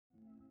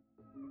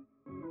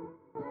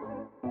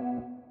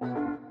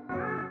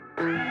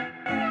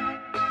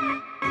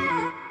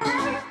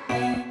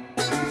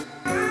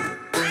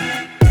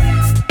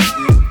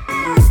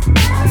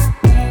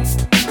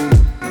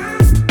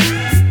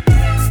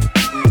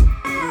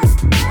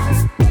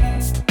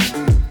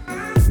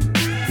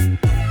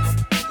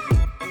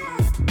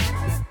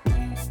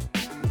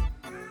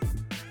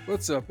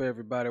What's up,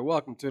 everybody?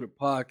 Welcome to the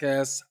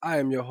podcast. I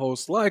am your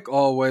host, like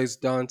always,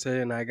 Dante,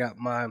 and I got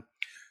my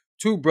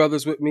two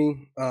brothers with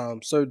me,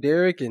 Sir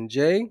Derek and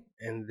Jay,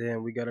 and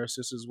then we got our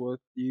sisters with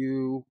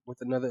you with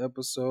another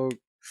episode.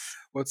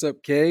 What's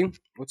up, Kay?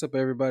 What's up,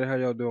 everybody? How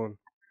y'all doing?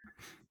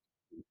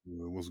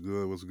 What's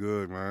good? What's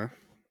good, man?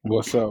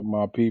 What's up,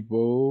 my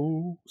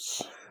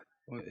peoples?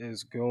 What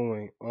is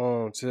going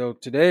on? So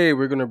today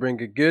we're gonna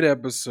bring a good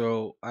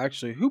episode.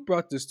 Actually, who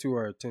brought this to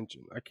our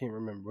attention? I can't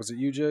remember. Was it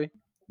you, Jay?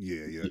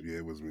 Yeah,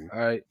 it was me. All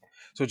right.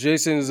 So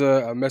Jason's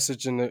a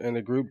message in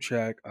the group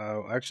chat.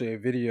 Actually, a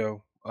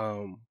video.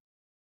 And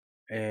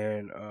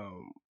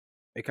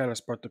it kind of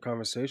sparked the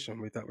conversation.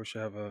 We thought we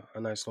should have a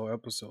nice little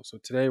episode. So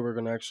today we're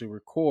going to actually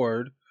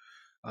record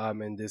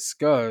and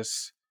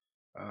discuss,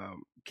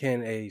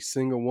 can a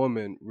single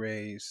woman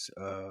raise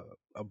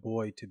a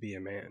boy to be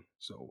a man?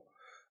 So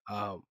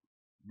um,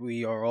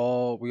 probably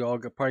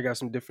got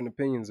some different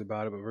opinions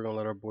about it, but we're gonna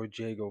let our boy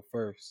Jay go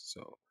first.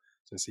 So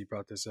since he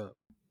brought this up,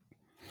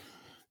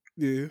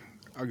 Yeah,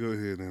 I'll go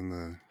ahead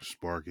and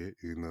spark it.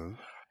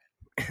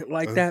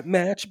 like Uh, that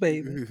match,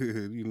 baby.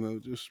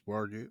 just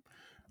spark it.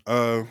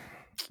 Uh,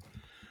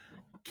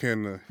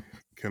 can a,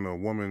 can a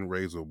woman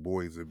raise a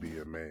boy to be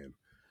a man?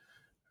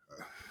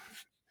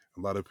 A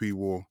lot of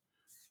people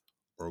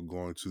are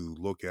going to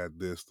look at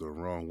this the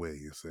wrong way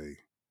and say,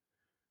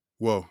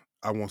 "Well,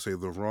 I won't say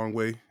the wrong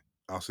way.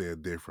 I'll say a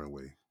different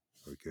way."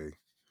 Okay.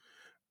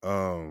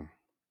 Um,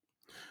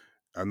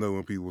 I know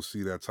when people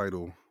see that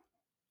title,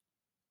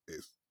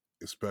 it's,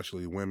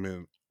 especially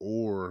women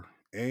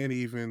and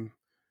even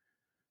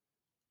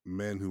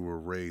men who were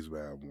raised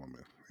by a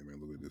woman. I mean,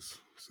 look at this.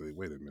 Say,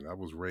 wait a minute.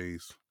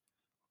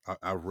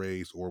 I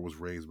raised or was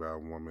raised by a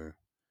woman,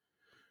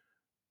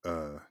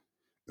 uh,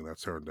 and I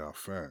turned out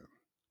fine.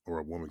 Or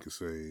a woman could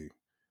say,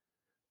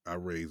 I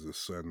raised a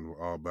son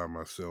all by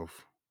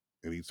myself,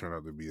 and he turned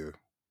out to be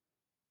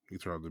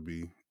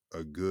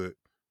a good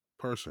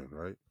person,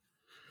 right?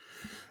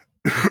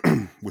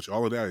 Which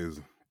all of that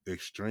is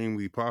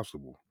extremely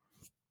possible.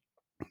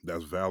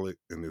 That's valid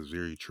and is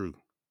very true.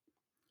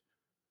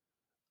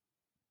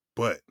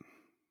 But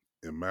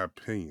in my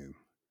opinion,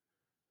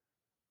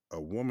 a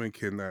woman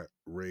cannot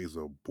raise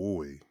a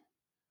boy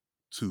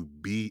to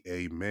be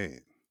a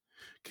man.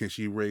 Can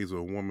she raise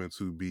a woman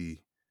to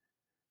be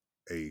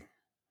a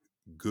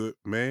good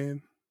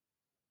man,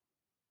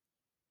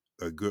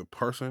 a good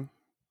person?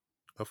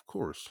 Of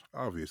course,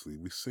 obviously,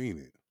 we've seen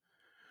it.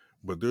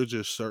 But there's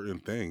just certain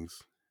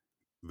things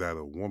that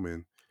a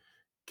woman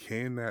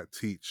cannot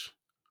teach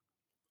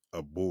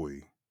a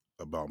boy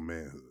about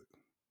manhood.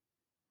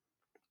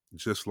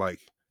 Just like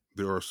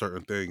there are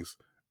certain things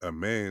a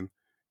man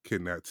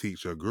cannot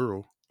teach a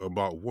girl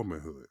about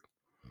womanhood.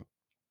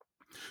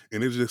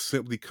 And it just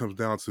simply comes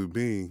down to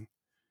being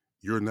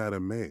you're not a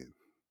man.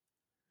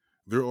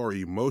 There are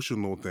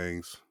emotional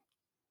things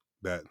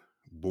that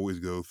boys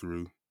go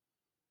through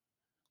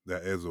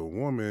that as a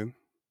woman,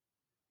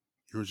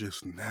 you're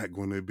just not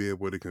going to be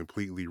able to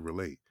completely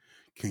relate.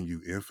 Can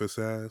you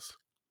emphasize?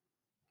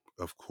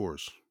 Of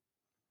course.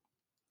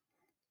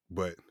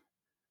 But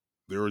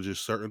there are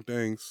just certain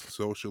things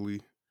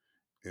socially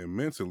and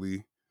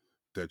mentally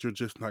that you're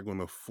just not going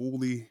to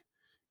fully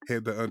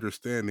have the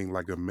understanding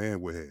like a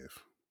man would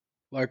have.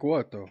 Like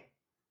what though?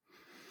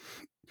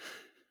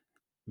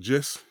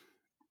 Just,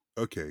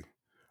 okay,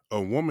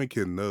 a woman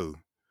can know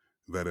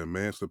that a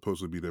man's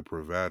supposed to be the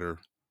provider,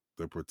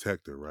 the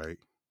protector, right?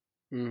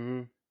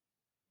 Mm-hmm.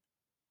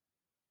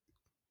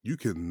 You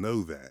can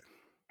know that.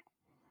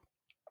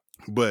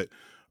 But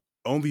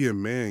only a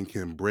man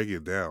can break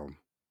it down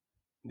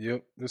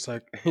Yep. It's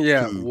like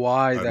yeah, to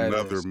why that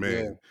another is. Yeah.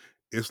 man.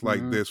 It's like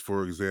Mm-hmm. this,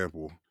 for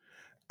example.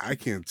 I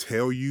can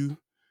tell you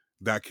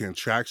that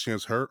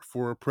contractions hurt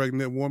for a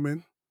pregnant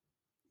woman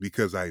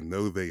because I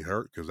know they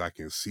hurt because I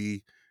can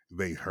see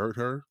they hurt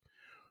her.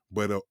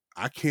 But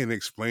I can't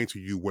explain to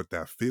you what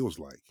that feels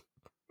like.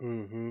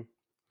 Mm-hmm.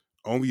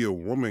 Only a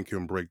woman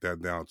can break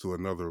that down to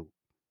another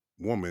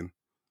woman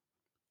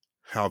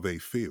how they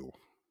feel.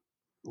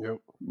 Yep.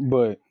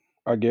 But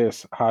I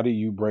guess, how do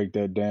you break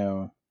that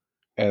down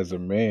as a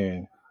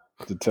man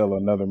to tell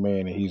another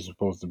man that he's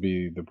supposed to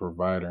be the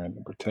provider and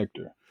the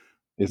protector?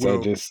 Is that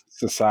Well, just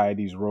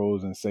society's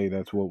roles and say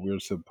that's what we're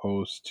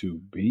supposed to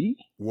be,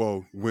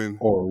 well, when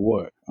or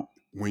what?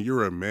 when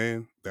you're a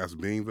man that's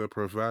being the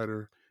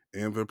provider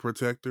and the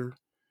protector,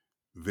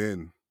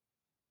 then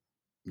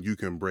you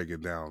can break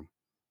it down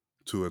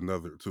to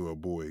a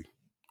boy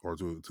or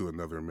to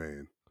another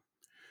man.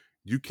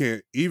 You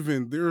can't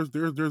even there's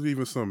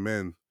even some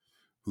men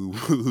who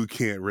who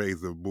can't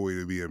raise a boy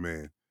to be a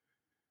man,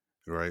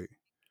 right?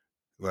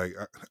 Like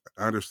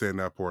I understand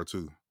that part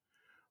too.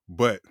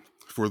 But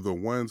for the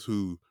ones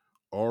who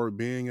are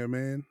being a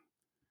man,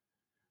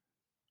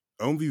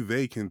 only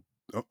they can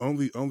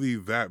only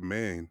that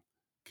man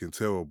can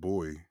tell a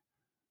boy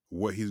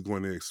what he's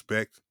going to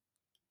expect,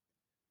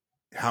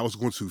 how it's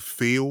going to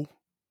feel,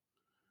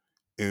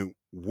 and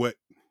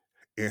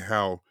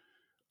how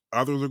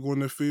others are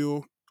going to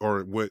feel,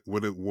 or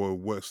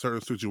what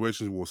certain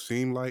situations will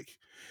seem like,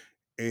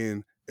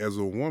 and as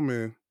a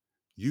woman,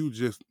 you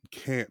just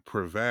can't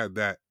provide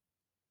that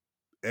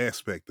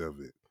aspect of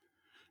it.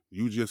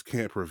 You just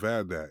can't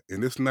provide that.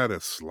 And it's not a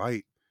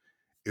slight.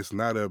 It's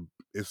not a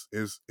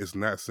it's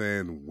not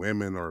saying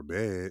women are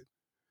bad.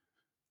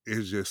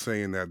 It's just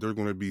saying that there're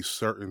going to be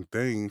certain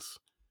things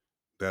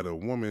that a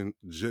woman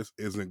just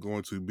isn't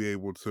going to be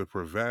able to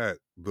provide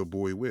the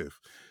boy with.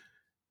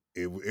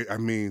 I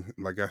mean,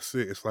 like I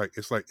said, it's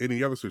like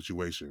any other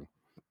situation.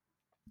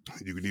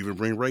 You can even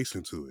bring race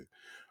into it.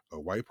 A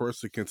white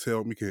person can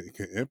tell me, can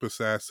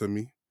empathize to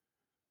me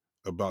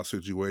about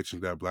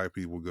situations that black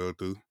people go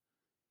through,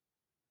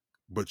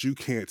 but you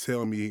can't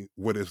tell me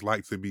what it's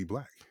like to be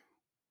black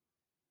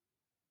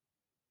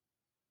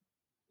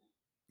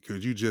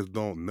because you just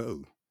don't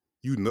know.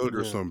 You know,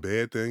 there's Yeah. some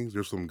bad things,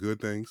 there's some good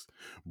things,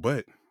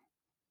 but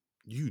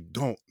you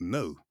don't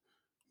know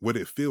what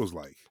it feels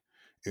like,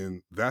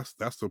 and that's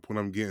the point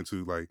I'm getting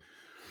to. Like,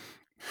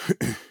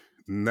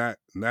 not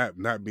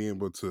being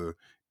able to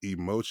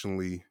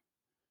emotionally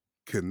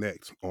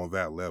connect on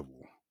that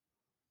level,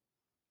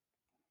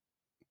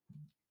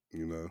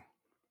 you know.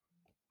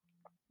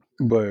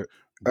 But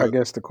I But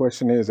guess the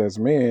question is, as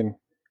men,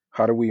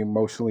 how do we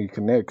emotionally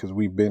connect? Because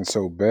we've been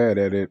so bad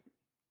at it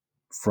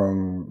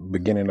from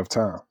beginning of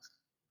time.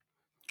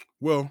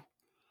 well,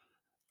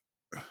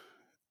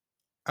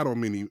 I don't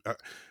mean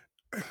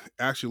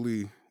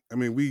actually. I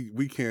mean,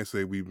 we can't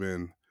say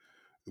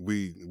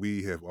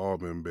we have all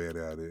been bad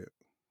at it.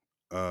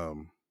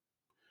 Um,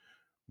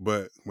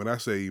 but when I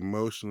say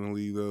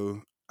emotionally,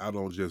 though, I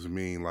don't just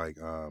mean like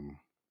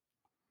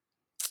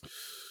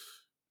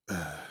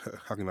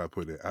how can I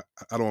put it?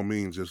 I don't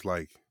mean just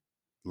like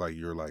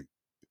you're like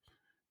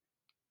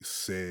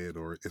sad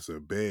or it's a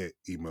bad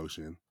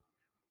emotion.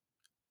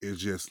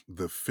 It's just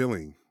the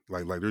feeling.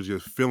 Like there's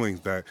just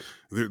feelings that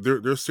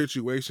there's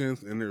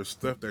situations and there's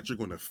stuff that you're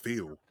gonna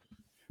feel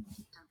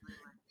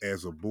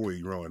as a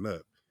boy growing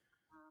up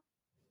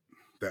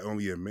that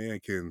only a man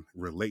can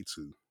relate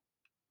to.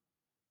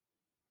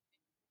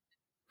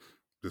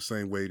 The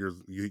same way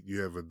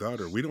you have a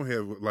daughter. We don't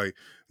have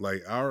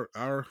like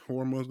our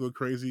hormones go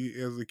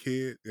crazy as a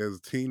kid,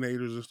 as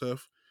teenagers and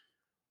stuff.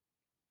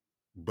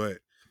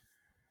 But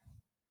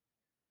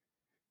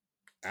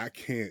I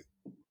can't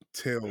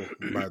tell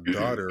my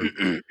daughter.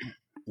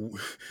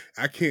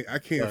 I can't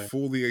Right.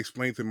 fully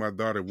explain to my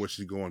daughter what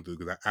she's going through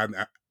because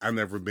I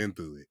never been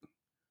through it.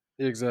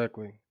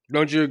 Exactly.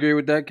 Don't you agree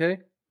with that, Kay?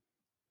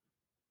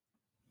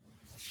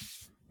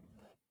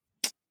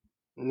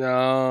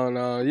 No,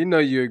 no. You know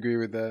you agree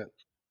with that.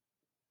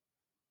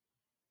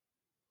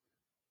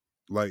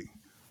 Like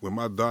when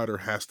my daughter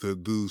has to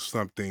do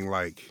something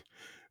like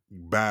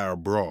buy a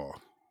bra,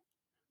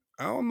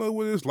 I don't know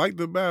what it's like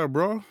to buy a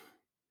bra.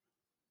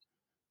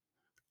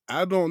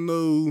 I don't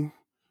know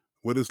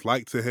what it's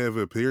like to have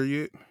a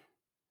period.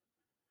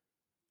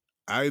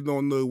 I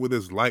don't know what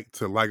it's like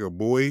to like a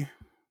boy.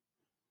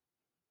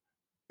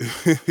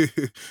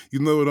 You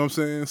know what I'm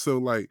saying? So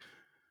like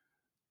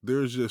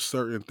there's just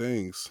certain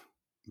things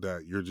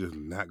that you're just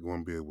not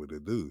going to be able to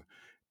do.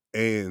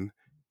 And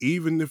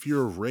even if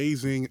you're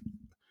raising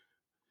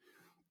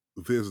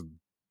this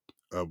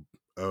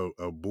a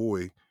a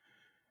boy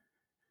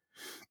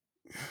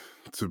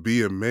to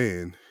be a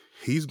man,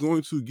 he's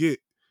going to get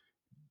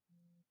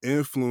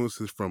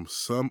influences from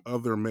some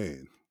other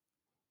man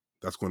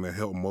that's going to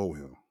help mold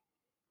him.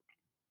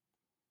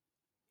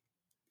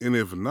 And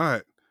if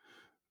not,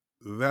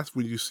 that's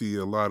when you see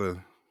a lot of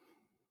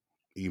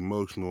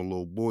emotional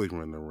little boys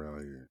running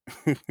around here.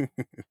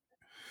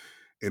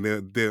 And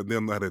they'll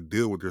know how to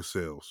deal with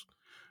themselves.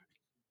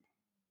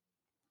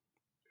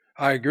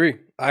 I agree.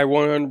 I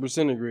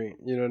 100% agree.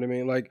 You know what I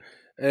mean? Like,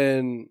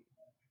 and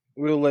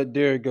we'll let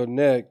Derek go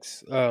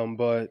next.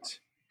 But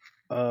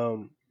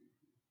um,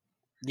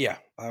 yeah,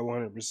 I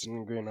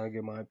 100% agree, and I'll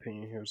give my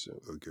opinion here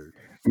soon. Okay.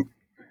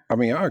 I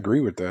mean, I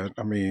agree with that.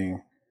 I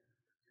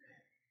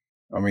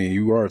mean,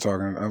 you are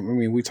talking. I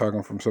mean, we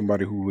talking from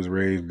somebody who was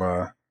raised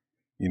by,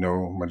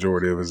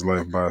 majority of his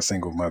life by a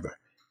single mother.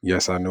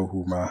 Yes, I know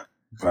who my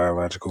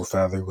biological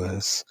father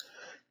was.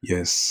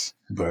 Yes,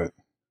 but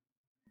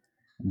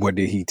what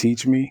did he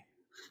teach me?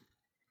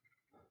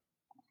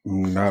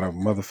 Not a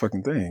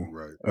motherfucking thing.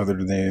 Right.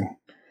 Other than,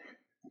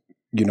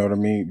 you know what I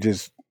mean,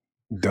 just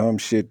dumb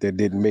shit that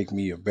didn't make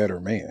me a better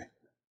man.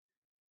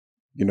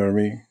 You know what I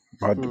mean?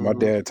 My Mm-hmm.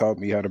 dad taught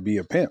me how to be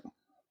a pimp.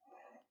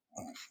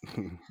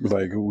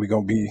 Like we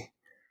gonna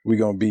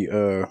be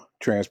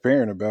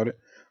transparent about it.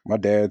 My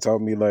dad taught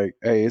me like,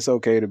 hey, it's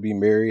okay to be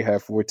married,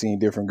 have 14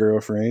 different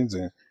girlfriends,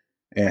 and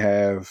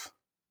have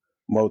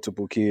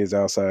multiple kids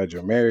outside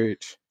your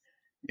marriage,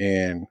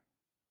 and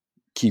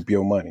keep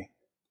your money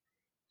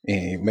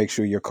and make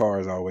sure your car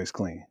is always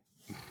clean.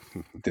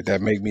 Did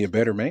that make me a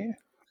better man?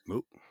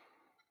 Nope.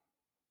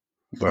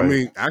 I Like,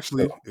 mean,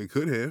 actually, it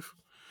could have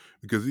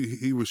because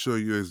he would show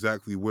you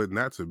exactly what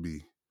not to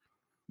be.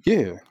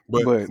 yeah,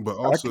 But but but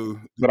I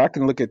also but I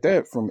can look at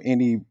that from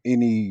any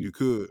you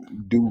could.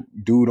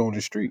 dude on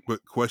the street.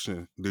 But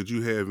question: did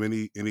you have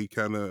any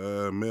kind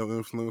of male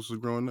influences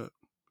growing up?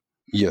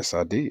 Yes,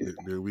 I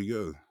did. There we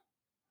go.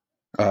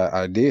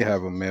 I did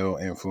have a male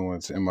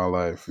influence in my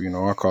life. You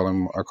know, I call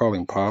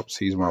him pops.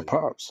 He's my Right.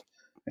 pops,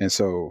 and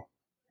so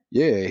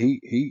yeah,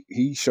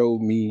 he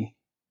showed me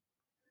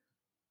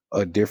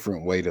a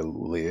different way to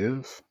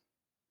live.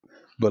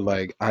 But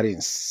like, I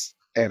didn't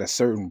at a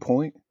certain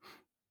point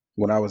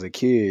when I was a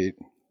kid,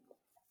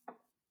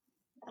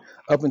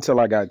 up until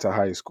I got to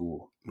high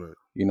school. Right.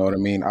 You know what I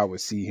mean? I would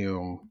see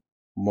him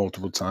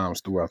multiple times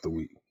throughout the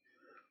week.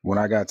 When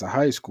I got to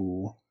high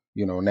school,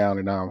 you know, now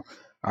that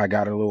I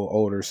got a little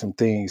older, some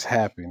things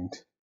happened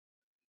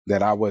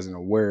that I wasn't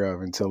aware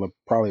of until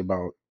probably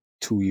about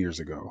 2 years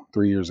ago,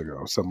 3 years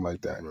ago, something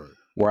like that, Right.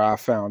 where I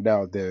found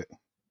out that,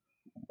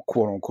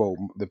 quote unquote,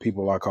 the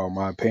people I call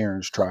my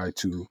parents tried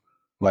to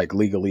like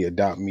legally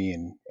adopt me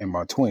and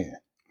my twin.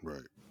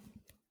 Right.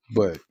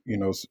 But, you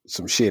know,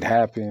 some shit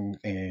happened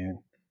and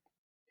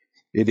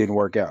it didn't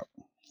work out.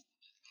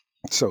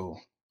 So,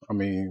 I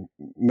mean,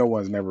 no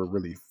one's never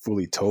really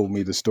fully told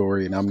me the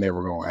story, and I'm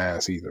never going to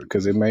ask either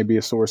because it may be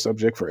a sore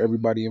subject for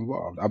everybody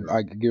involved.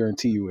 I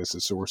guarantee you it's a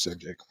sore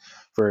subject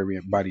for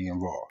everybody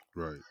involved.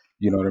 Right.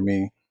 You know what I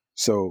mean?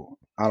 So,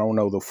 I don't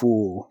know the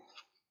full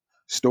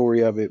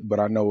story of it, but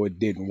I know it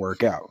didn't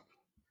work out.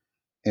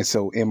 And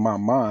so, in my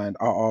mind,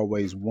 I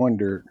always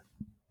wondered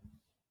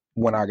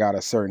when I got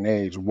a certain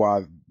age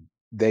why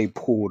they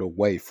pulled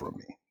away from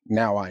me.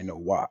 Now I know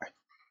why.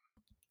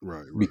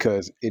 Right. Right.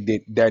 Because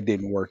that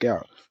didn't work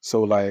out.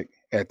 So like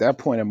at that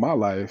point in my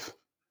life,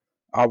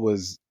 I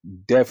was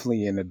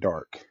definitely in the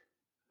dark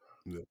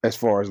Yeah. as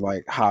far as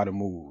like how to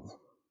move.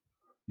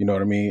 You know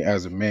what I mean?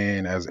 As a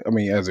man, as a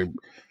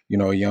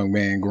a young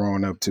man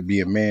growing up to be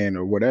a man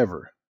or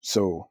whatever.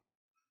 So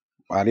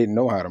I didn't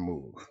know how to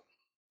move.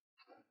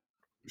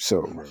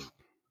 So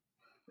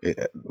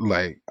Right.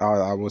 like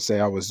I would say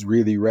I was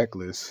really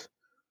reckless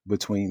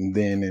between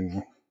then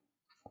and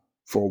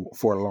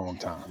for a long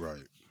time.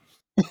 Right.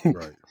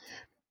 Right.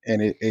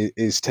 And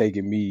it's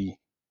taken me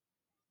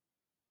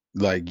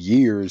like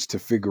years to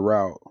figure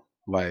out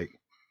like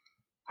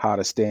how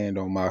to stand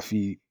on my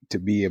feet, to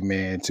be a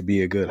man, to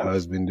be a good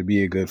husband, to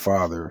be a good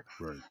father.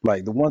 Right.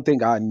 Like the one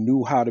thing I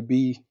knew how to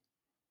be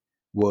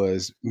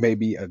was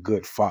maybe a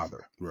good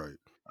father. Right.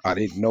 I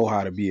didn't know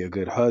how to be a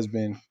good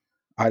husband.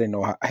 I didn't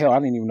know how, hell, I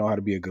didn't even know how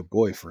to be a good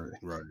boyfriend,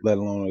 Right. let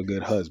alone a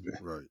good husband.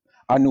 Right.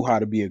 I knew how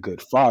to be a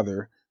good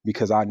father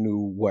because I knew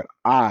what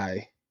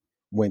I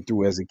went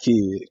through as a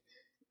kid,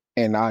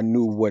 and I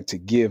knew what to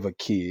give a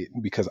kid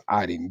because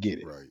I didn't get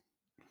it. Right.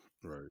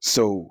 Right.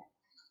 So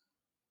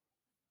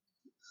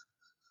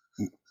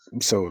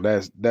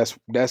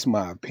that's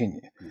my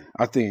opinion. Yeah.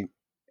 I think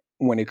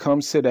when it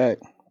comes to that,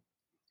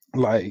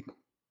 like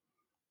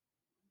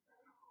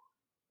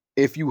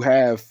if you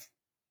have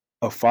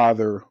a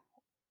father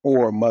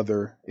or a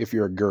mother, if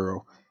you're a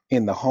girl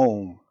in the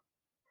home,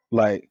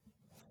 like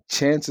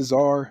chances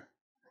are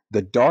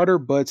the daughter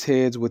butts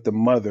heads with the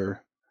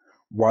mother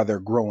while they're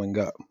growing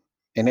up,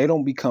 and they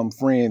don't become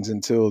friends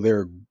until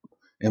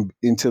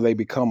they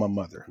become a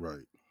mother.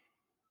 Right.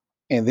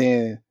 And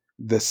then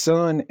the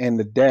son and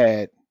the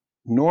dad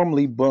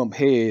normally bump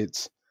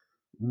heads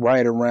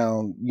right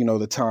around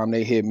the time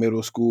they hit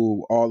middle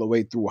school all the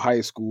way through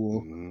high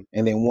school. Mm-hmm.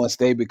 And then once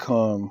they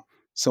become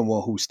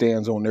someone who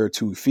stands on their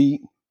 2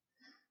 feet,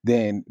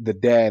 then the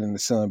dad and the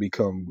son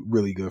become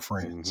really good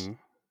friends. Mm-hmm.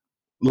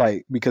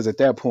 Like, because at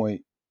that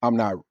point,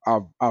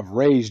 I've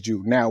raised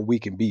you, now we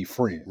can be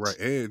friends. Right.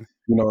 And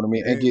You know what I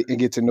mean? And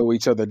get to know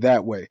each other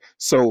that way.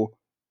 So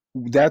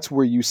that's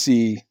where you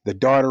see the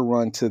daughter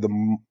run to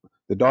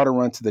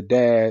the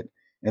dad,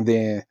 and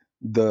then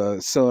the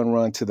son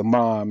run to the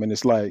mom, and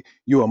it's like,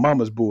 you a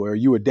mama's boy or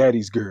you a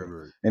daddy's girl.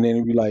 right. And then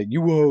it'd be like,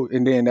 you will,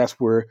 and then that's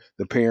where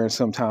the parents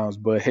sometimes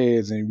butt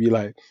heads and be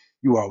like,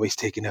 you always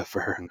taking up for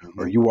her,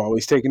 or Mm-hmm. you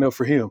always taking up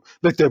for him.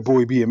 Let that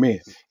boy be a man.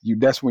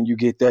 That's when you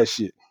get that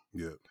shit.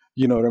 Yeah.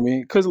 You know what I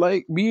mean? Because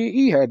like me and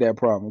E had that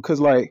problem. Because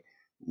like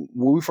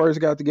when we first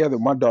got together,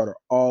 my daughter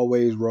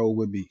always rode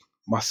with me.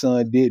 My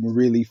son didn't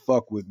really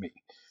fuck with me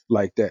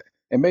like that.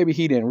 And maybe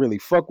he didn't really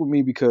fuck with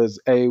me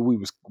because we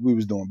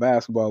was doing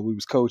basketball, we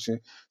was coaching,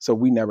 so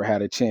we never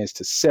had a chance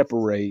to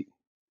separate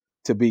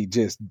to be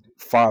just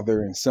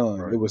father and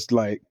son. Right. It was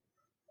like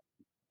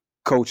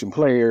coach and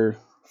player,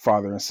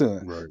 father and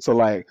son. Right. So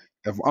like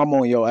if I'm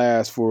on your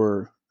ass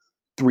for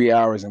 3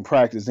 hours in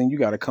practice, then you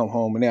got to come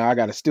home, and now I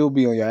got to still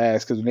be on your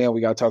ass because now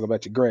we got to talk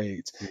about your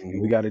grades, and we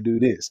Mm-hmm. got to do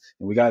this,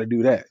 and we got to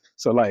do that.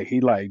 So like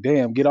he like,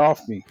 damn, get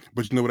off me.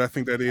 But you know what I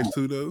think that is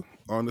too, though.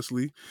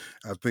 Honestly,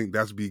 I think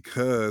that's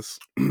because,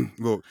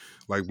 look,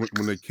 like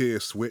when the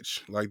kids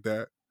switch like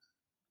that,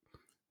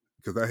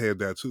 because I had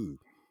that too.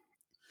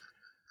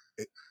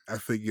 I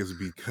think it's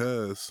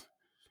because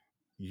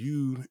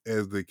you,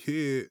 as the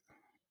kid,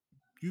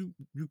 you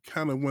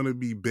kind of want to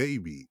be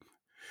baby,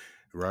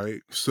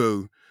 right?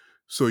 So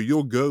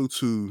you'll go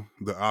to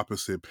the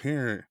opposite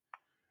parent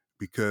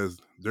because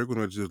they're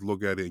gonna just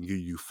look at it and give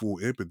you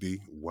full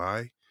empathy.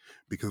 Why?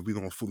 Because we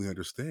don't fully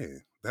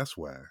understand. That's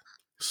why.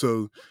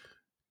 So,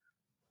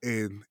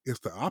 and it's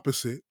the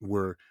opposite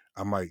where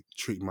I might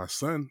treat my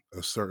son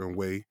a certain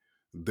way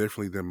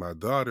differently than my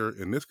daughter,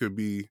 and this could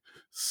be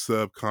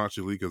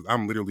subconsciously because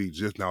I'm literally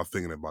just now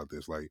thinking about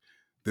this. Like,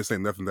 this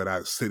ain't nothing that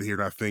I sit here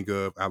and I think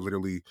of. I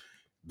literally,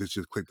 this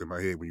just clicked in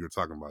my head when you were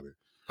talking about it.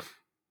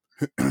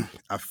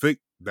 I think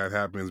that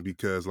happens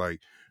because, like,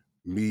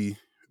 me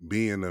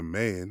being a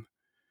man,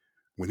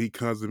 when he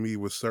comes to me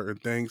with certain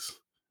things,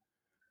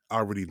 I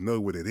already know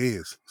what it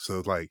is. So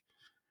it's like,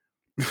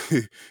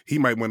 he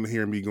might want to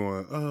hear me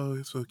going, "Oh,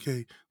 it's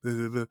okay," but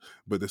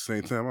at the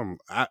same time,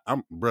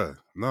 I'm, bruh,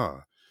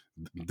 nah.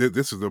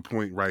 This is the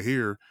point right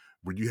here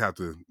where you have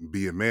to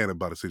be a man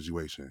about a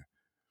situation.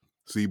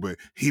 See, but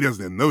he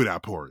doesn't know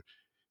that part.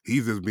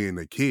 He's just being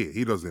a kid.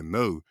 He doesn't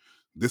know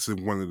this is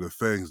one of the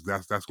things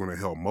that's going to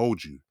help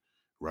mold you,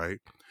 right?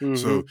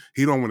 So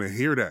he don't want to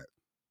hear that.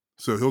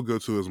 So he'll go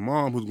to his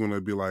mom, who's going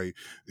to be like,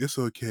 "It's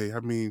okay.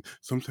 I mean,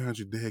 sometimes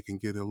your dad can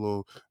get a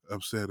little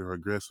upset or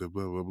aggressive,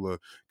 blah blah blah,"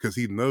 because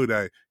he know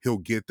that he'll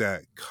get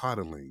that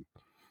coddling.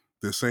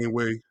 The same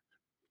way,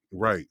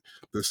 right?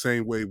 The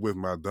same way with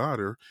my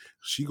daughter,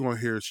 she gonna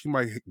hear. She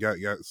might got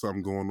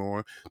something going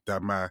on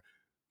that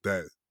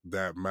that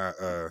that my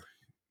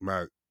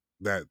my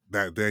that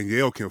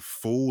Danielle can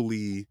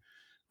fully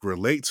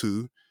relate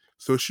to.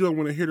 So she don't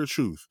want to hear the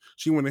truth.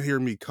 She want to hear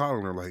me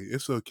calling her like,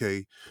 "It's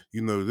okay,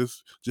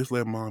 this. Just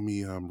let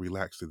mommy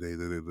relax today."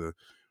 Da, da, da.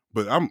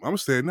 But I'm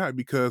saying that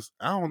because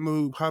I don't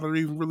know how to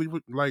even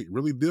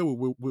really deal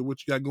with what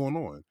you got going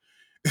on,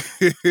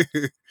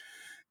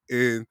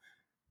 and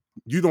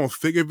you don't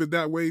think of it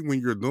that way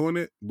when you're doing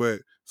it,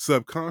 but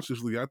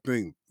subconsciously, I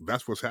think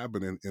that's what's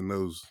happening in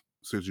those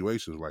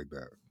situations like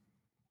that.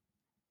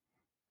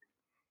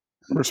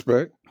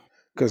 Respect,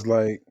 because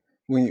like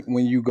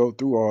when you go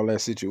through all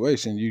that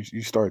situation, you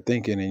start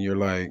thinking, and you're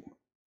like,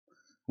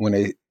 when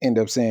they end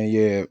up saying,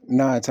 yeah,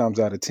 9 times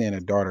out of 10, a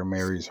daughter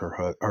marries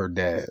her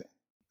dad,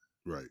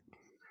 Right.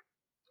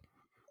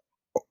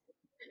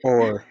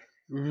 or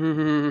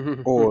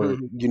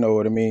you know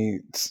what I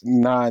mean.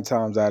 9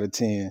 times out of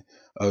 10,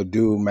 a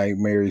dude may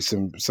marry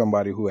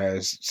somebody who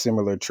has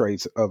similar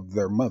traits of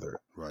their mother,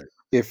 Right.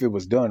 if it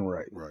was done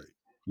right. Right.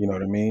 You know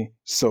what I mean?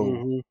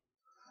 So,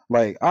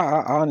 like,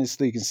 I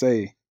honestly can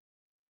say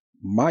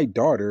my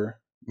daughter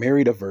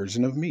married a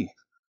version of me.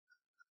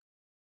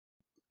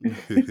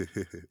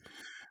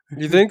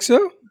 You think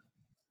so?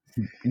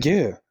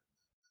 Yeah,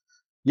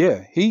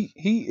 yeah. He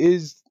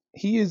is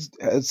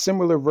a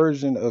similar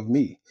version of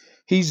me.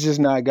 He's just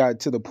not got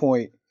to the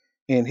point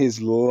in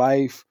his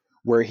life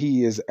where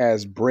he is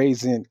as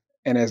brazen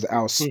and as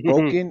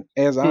outspoken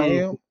as I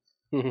am,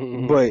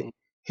 but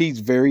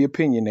he's very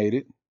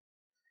opinionated.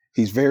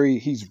 He's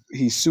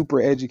super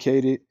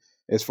educated,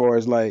 as far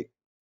as like,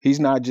 he's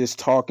not just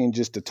talking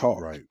just to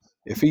talk. Right.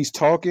 If he's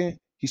talking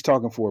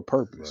for a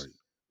purpose.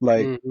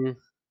 Right.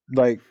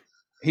 Like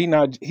he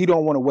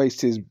don't want to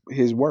waste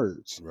his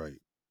words, Right.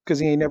 because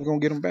he ain't never gonna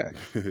get them back.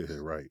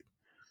 Right.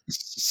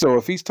 So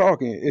if he's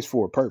talking, it's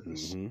for a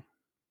purpose. Mhm.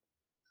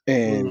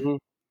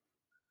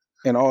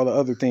 And all the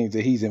other things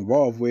that he's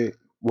involved with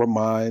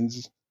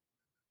reminds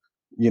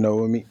me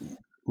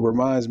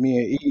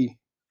and E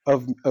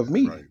of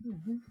me. Right.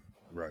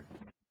 Right.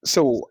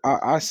 So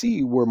I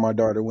see where my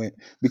daughter went,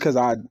 because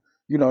I,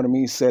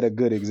 set a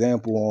good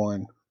example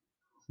on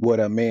what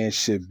a man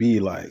should be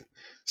like.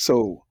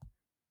 So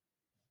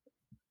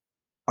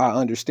I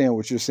understand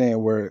what you're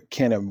saying, where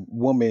can a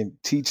woman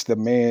teach the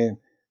man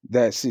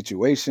that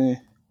situation?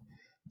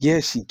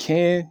 Yes, she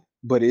can,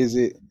 but is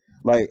it,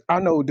 like, I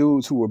know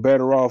dudes who were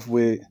better off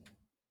with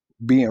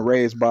being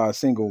raised by a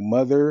single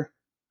mother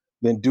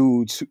than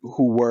dudes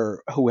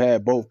who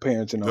had both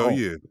parents in the Oh home.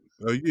 yeah.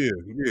 Oh yeah.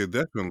 Yeah.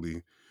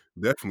 Definitely.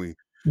 Definitely.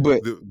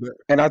 But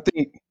and I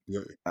think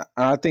Yeah.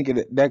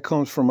 that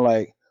comes from,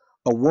 like,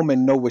 a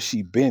woman know what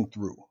she been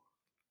through,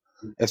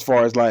 as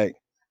far as like,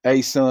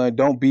 hey son,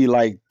 don't be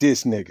like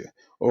this nigga,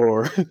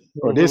 or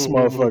or this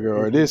motherfucker,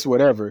 or this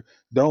whatever.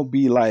 Don't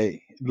be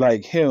like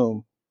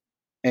him,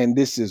 and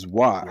this is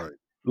why. Right.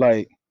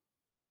 Like,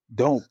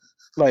 don't,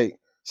 like,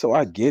 so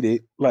I get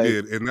it. Like,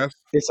 Yeah. And that's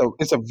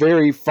it's a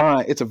very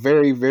fine, it's a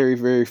very, very,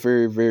 very,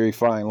 very, very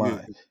fine yeah.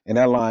 line. And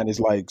that line is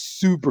like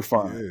super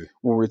fine Yeah.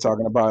 when we're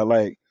talking about,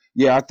 like,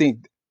 yeah, I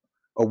think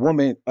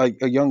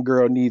a young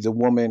girl needs a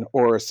woman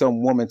or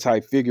some woman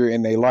type figure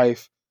in their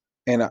life,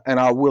 and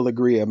I will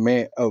agree, a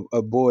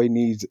boy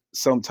needs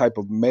some type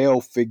of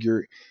male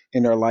figure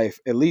in their life,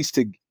 at least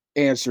to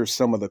answer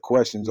some of the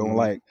questions on, Mhm.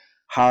 like,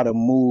 how to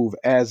move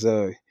as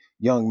a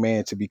young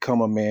man to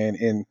become a man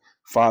in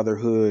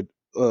fatherhood,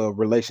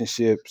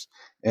 relationships,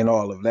 and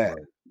all of that.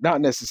 Right.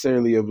 Not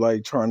necessarily of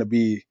like trying to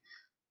be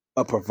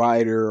a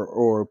provider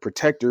or a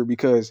protector,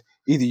 because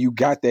either you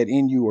got that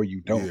in you or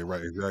you don't. Yeah.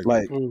 Right.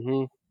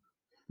 Exactly.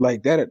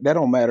 Like, that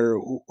don't matter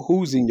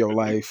who's in your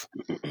life.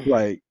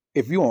 Like,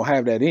 if you don't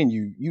have that in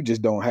you, you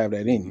just don't have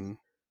that in you. Mhm.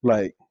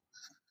 Like,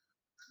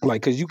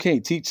 because you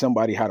can't teach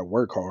somebody how to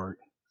work hard.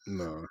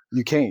 No.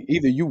 You can't.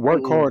 Either you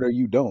work hard or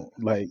you don't.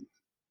 Like,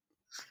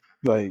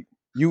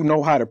 you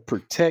know how to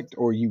protect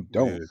or you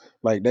don't. Yeah.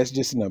 Like,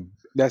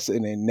 that's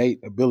an innate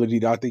ability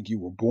that I think you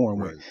were born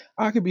with. Right.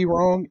 I could be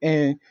wrong,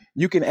 and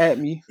you can at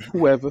me,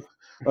 whoever,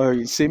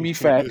 or send me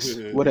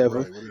facts,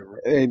 whatever, Right,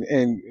 whatever.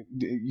 and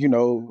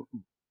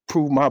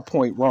prove my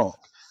point wrong.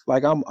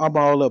 Like I'm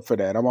all up for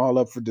that. I'm all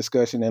up for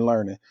discussion and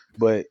learning.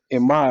 But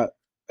in my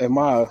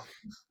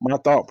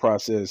thought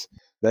process,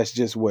 that's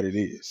just what it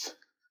is.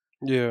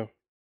 Yeah.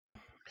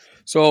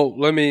 So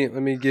let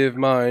me give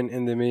mine,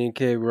 and then me and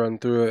Kay run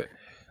through it.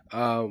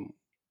 Um,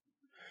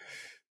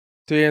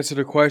 to answer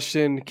the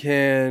question,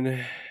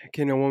 can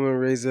a woman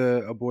raise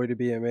a boy to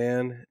be a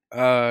man?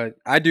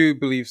 I do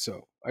believe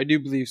so. I do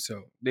believe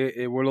so.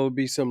 There will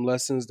be some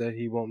lessons that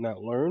he won't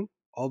not learn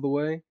all the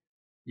way.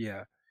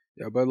 Yeah,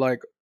 yeah. But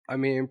like, I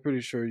mean, I'm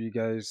pretty sure you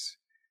guys,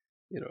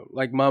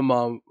 like my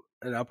mom,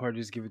 and I'll probably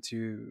just give it to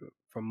you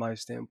from my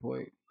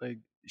standpoint. Like,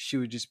 she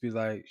would just be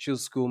like, she'll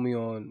school me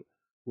on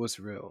what's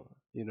real.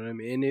 You know what I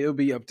mean? And it'll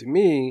be up to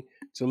me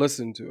to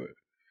listen to it.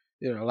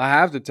 Like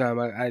half the time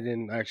I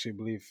didn't actually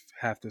believe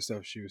half the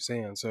stuff she was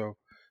saying. So,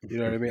 you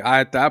know what I mean?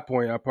 At that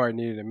point, I probably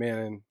needed a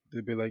man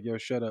to be like, yo,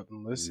 shut up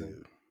and listen.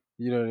 Yeah.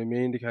 You know what I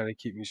mean? To kind of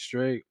keep me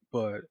straight.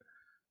 But,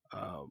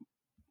 um,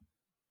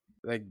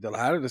 like a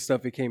lot of the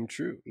stuff, it came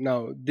true.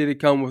 Now, did it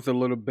come with a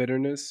little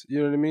bitterness? You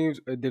know what I mean?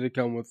 Or did it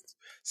come with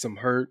some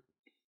hurt?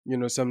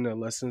 Some of the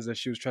lessons that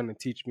she was trying to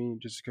teach me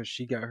just because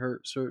she got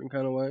hurt certain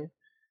kind of way.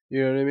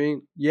 You know what I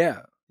mean?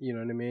 Yeah. You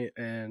know what I mean?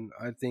 And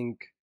I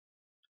think,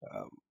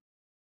 um,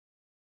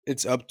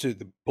 it's up to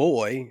the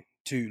boy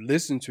to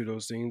listen to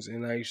those things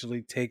and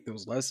actually take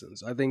those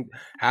lessons. I think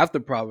half the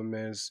problem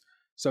is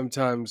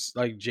sometimes,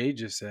 like Jay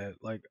just said,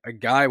 like a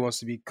guy wants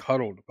to be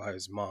cuddled by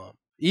his mom,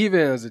 even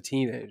as a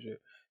teenager.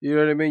 You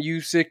know what I mean?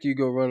 You sick, you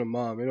go run a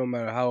mom. It don't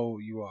matter how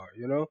old you are,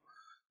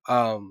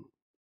 Um,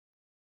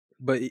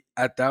 but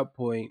at that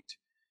point,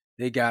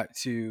 they got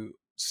to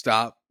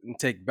stop and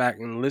take back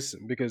and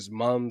listen because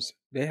moms,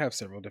 they have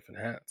several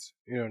different hats.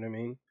 You know what I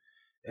mean?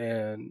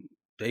 And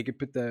they could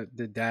put the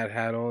dad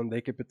hat on,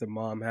 they could put the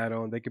mom hat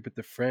on, they could put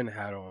the friend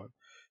hat on.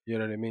 You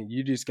know what I mean?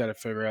 You just got to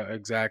figure out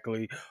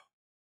exactly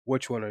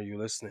which one are you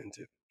listening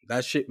to.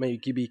 That shit may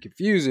be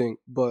confusing,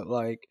 but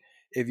like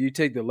if you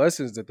take the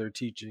lessons that they're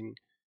teaching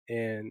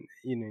and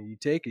you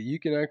take it, you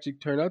can actually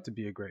turn out to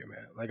be a great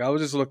man. Like I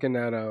was just looking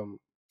at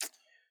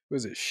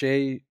was it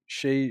Shay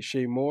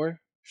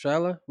Moore?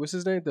 Shyla? What's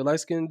his name? The light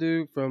skinned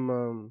dude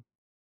from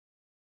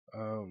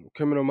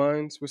Criminal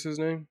Minds. What's his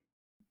name?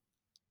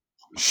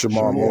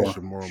 Shamar Yeah, Moore.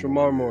 Shamar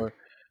Shamar Moore. Moore.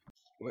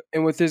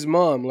 And with his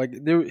mom, like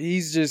he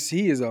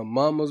is a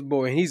mama's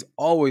boy, and he's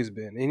always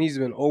been, and he's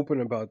been open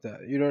about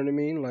that. You know what I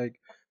mean? Like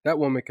that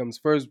woman comes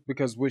first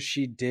because what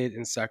she did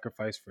and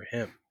sacrificed for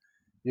him.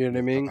 You know what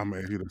I Yeah. mean? I'm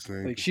gonna ask you the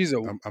same. Like she's a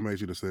I'm gonna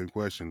ask you the same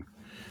question.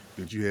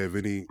 Did you have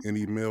any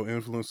male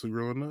influence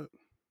growing up?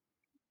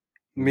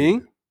 Yeah.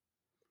 me,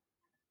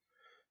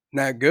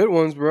 not good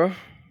ones, bro.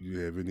 Did you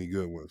have any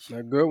good ones?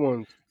 Not good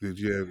ones. Did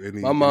you have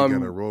My any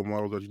kind of mom, role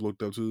models that you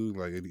looked up to,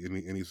 like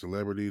any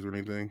celebrities or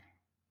anything?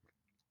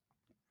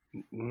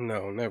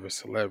 no, never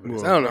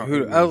celebrities. I Well, don't know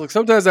who. I was like,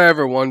 sometimes I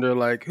ever wonder,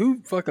 like,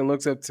 who fucking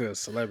looks up to a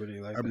celebrity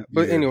like that.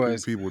 But yeah,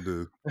 anyways, people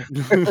do.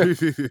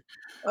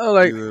 I'm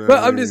like, You know what I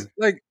but I'm just mean?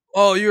 like,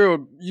 oh, you're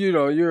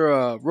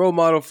a role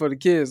model for the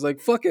kids. Like,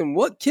 fucking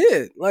what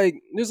kid? Like,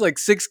 there's like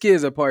 6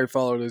 kids that probably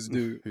follow this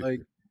dude.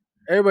 Like,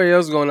 everybody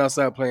else going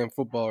outside playing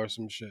football or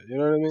some shit. You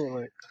know what I mean?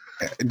 Like,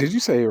 Did you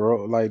say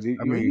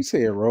I when you mean,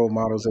 say role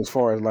models as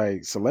far as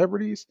like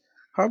celebrities?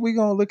 How we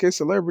gonna look at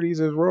celebrities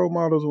as role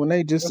models when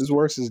they just that's, as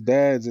worse as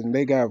dads and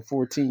they got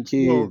 14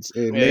 well, kids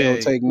and they don't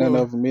hey, take none well,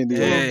 of them into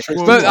hey,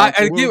 electricity but look,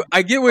 pocket?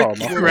 I get what Oh,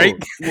 my right.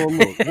 fault.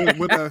 look.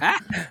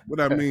 What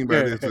I mean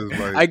by this is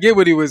like, I get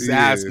what he was yeah,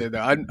 asking. Though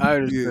I yeah,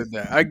 understood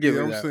that. I get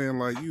yeah. what I'm that. saying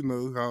like,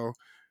 how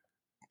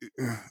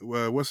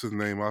well, what's his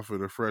name off of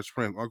the Fresh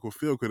Prince? Uncle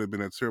Phil could have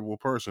been a terrible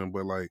person,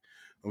 but like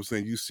I'm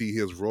saying, you see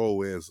his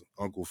role as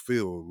Uncle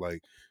Phil,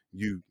 like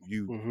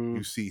Hmm.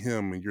 you see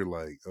him, and you're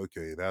like,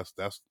 okay, that's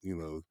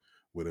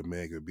what a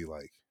man could be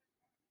like.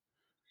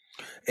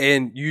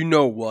 And you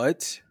know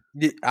what?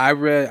 I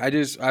read. I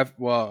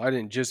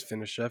didn't just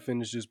finish. I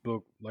finished this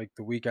book like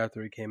the week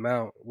after it came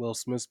out. Will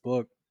Smith's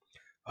book,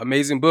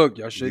 amazing book.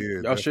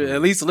 Yeah, Y'all should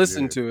at definitely. least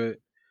listen Yeah, to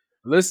it.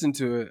 Listen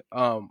to it.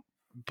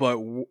 But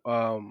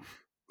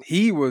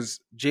he was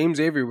James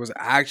Avery was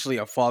actually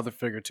a father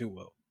figure to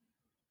Will.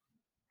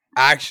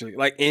 Actually,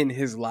 like in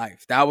his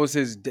life, that was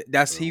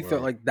that's oh he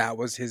felt wow, like that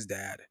was his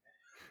dad,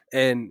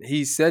 and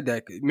he said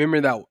that.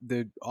 Remember that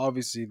the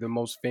obviously the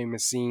most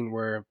famous scene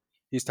where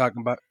he's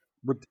talking about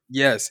with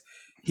yes,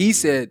 he hmm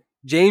said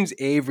James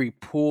Avery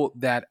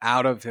pulled that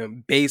out of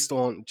him based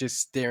on just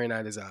staring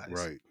at his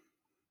eyes. right.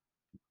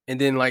 And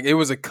then like it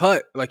was a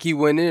cut. Like he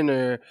went in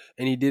there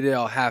and he did it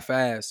all half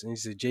assed. And he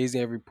said James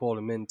Avery pulled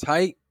him in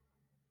tight.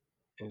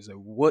 And he's like,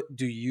 what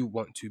do you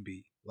want to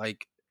be?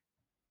 Like,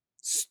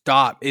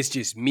 stop. It's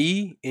just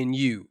me and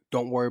you.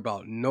 Don't worry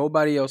about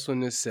nobody else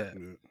on this set.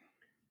 Yeah.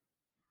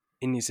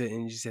 And he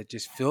said,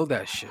 just feel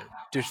that shit.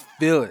 Just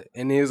feel it.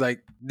 And he was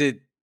like,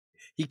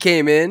 he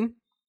came in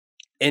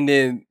and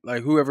then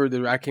like whoever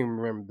I can't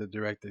remember the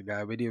director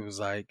guy, but he was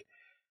like,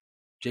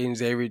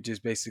 James Avery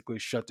just basically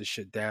shut the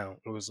shit down.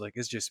 It was like,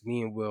 it's just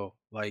me and Will,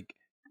 like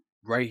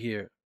right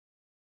here.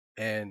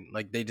 and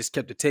like they just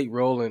kept the tape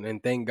rolling,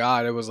 and thank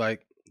God it was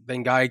like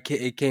thank God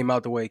it came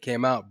out the way it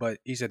came out. But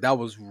he said that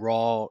was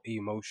raw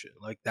emotion,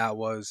 like that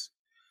was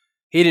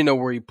he didn't know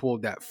where he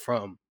pulled that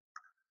from.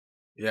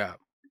 Yeah,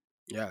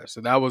 yeah.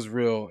 So that was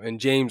real. And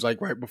James,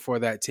 like right before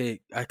that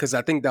take, because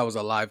I think that was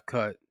a live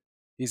cut.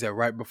 He said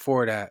right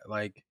before that,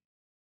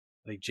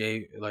 like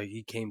Jay, like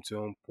he came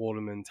to him, pulled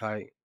him in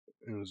tight,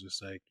 and was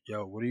just like,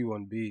 "Yo, what do you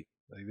want to be?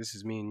 Like this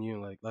is me and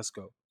you. Like let's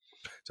go."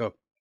 So,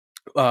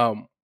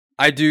 um,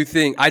 I do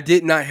think I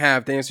did not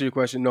have to answer your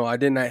question. No, I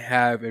did not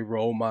have a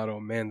role model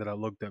man that I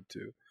looked up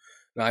to.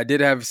 Now I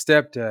did have a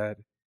stepdad,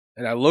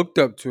 and I looked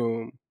up to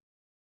him,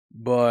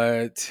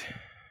 but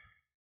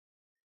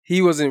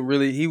he wasn't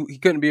really he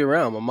couldn't be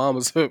around. My mom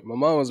was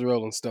a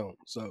Rolling Stone,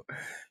 so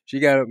she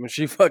got up and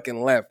she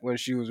fucking left when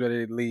she was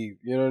ready to leave.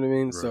 You know what I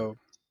mean? Right. So,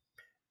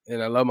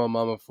 and I love my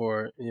mama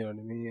for it. You know what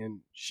I mean? And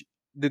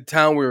the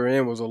town we were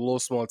in was a little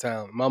small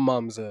town. My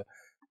mom's a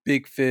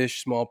big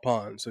fish, small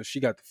pond, so she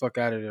got the fuck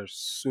out of there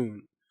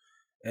soon.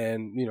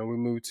 And we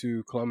moved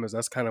to Columbus.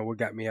 That's kind of what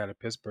got me out of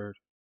Pittsburgh,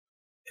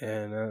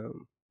 and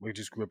we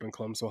just grew up in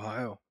Columbus,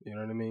 Ohio. You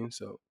know what I mean?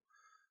 So,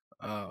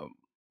 um,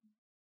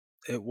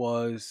 it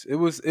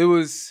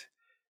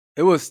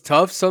was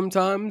tough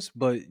sometimes,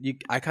 but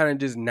I kind of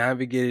just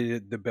navigated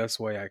it the best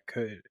way I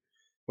could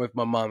with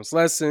my mom's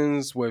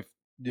lessons, with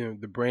the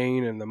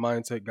brain and the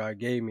mindset God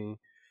gave me.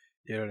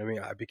 You know what I mean?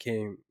 I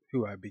became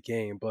who I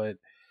became, but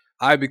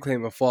I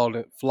became a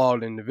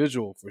flawed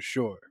individual for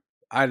sure.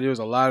 There was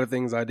a lot of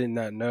things I did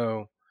not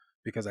know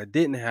because I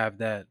didn't have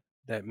that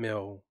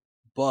meal,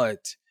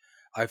 but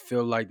I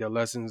feel like the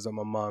lessons that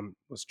my mom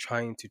was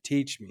trying to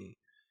teach me,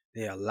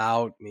 they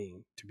allowed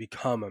me to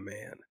become a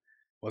man.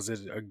 Was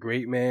it a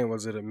great man?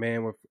 Was it a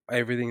man with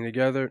everything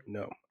together?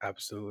 No,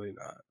 absolutely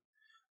not.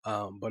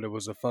 But it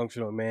was a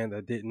functional man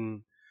that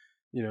didn't,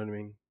 you know what I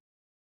mean,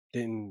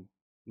 didn't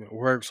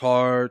works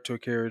hard,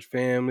 took care of his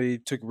family,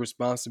 took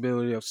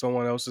responsibility of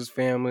someone else's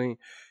family,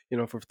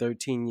 for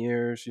 13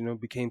 years,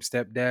 became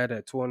stepdad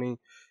at 20.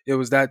 It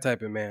was that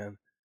type of man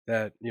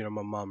that,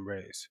 my mom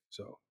raised.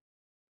 So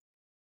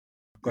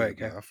go Yeah, ahead,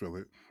 Kev. nah, I feel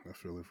it. I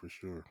feel it for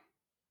sure.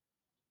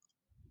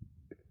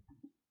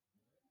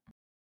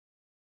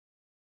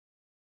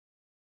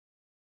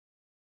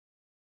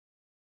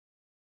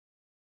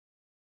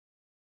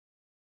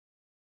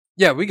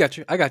 Yeah, we got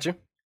you. I got you.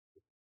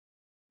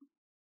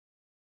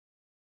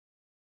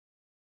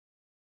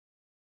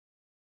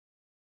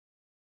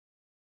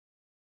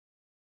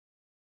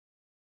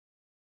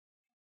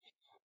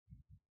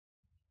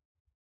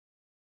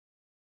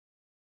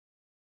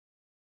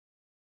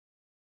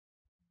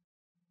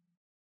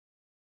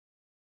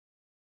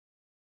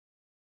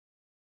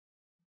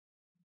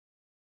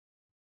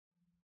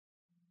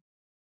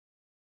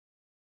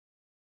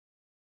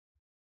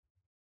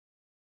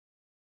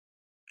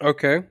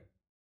 Okay.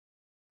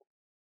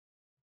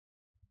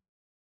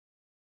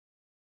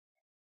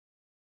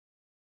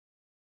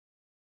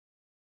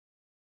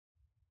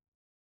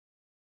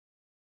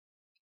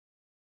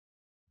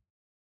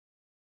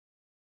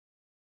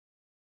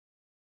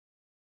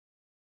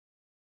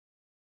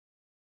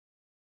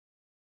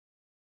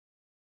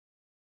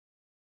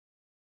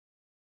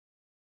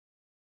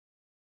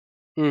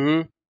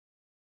 Mm-hmm.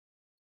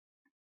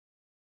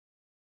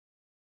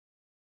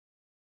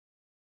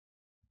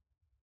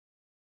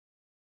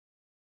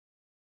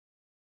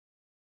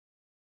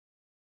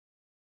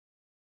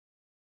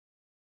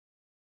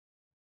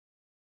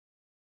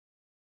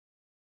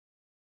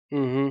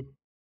 Mm-hmm.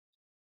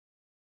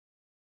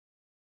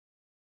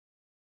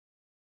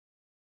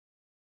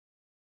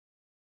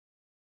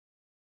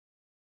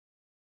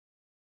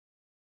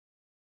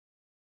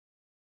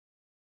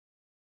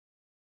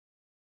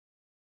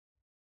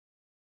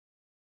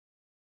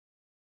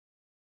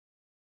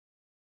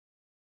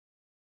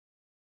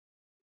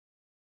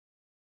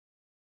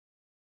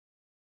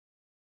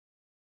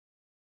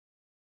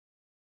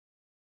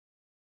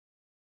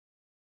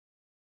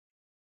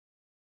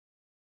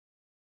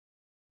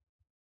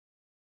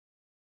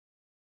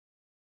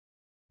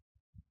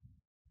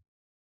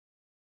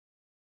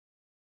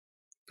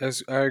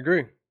 I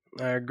agree.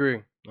 I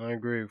agree. I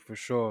agree for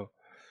sure.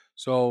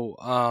 So,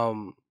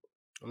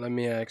 let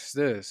me ask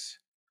this.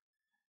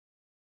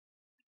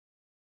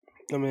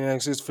 Let me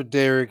ask this for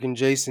Derek and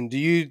Jason.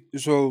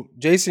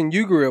 Jason,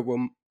 you grew up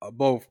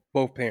with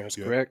both parents,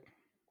 Yep, correct?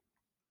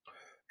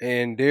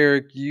 And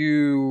Derek,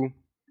 you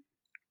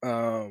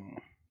um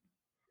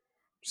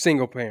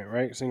single parent,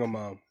 right? Single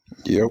mom.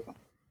 Yep.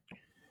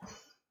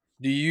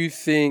 Do you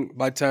think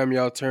by the time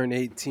y'all turned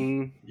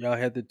 18, y'all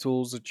had the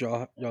tools that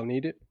y'all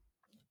needed?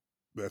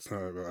 that's how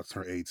I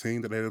turned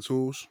 18 that I had the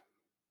tools.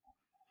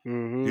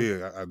 Mm-hmm.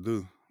 Yeah, I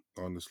do.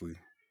 Honestly,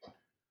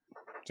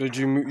 So did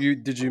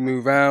you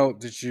move out?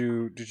 Did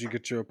you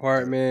get your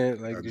I,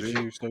 apartment? I Like did did.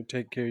 you start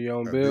taking care of your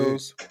own I did.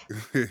 bills?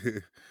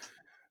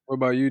 What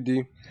about you,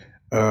 D?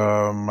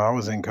 I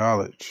was in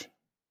college,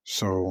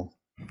 so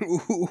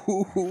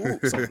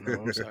So,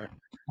 no, I'm sorry.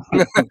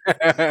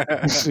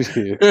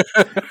 shit.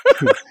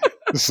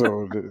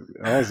 So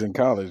I was in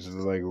college,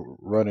 like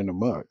running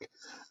amok,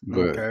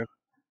 but Okay.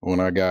 when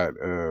I got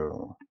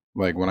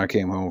like when I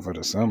came home for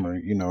the summer,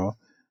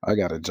 I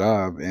got a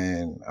job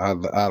and I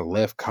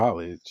left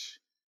college.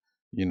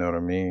 You know what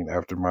I mean?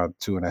 After my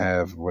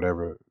 2.5,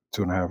 whatever,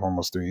 2.5,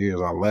 almost 3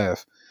 years, I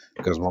left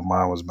because my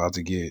mom was about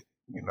to get,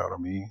 you know what I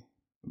mean,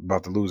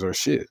 about to lose her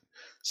shit.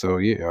 So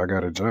yeah, I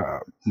got a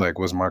job. Like,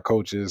 was my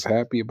coaches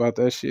happy about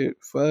that shit?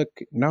 Fuck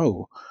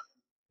no,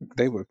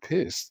 they were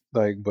pissed.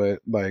 Like,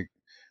 but like,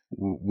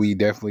 we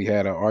definitely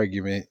had an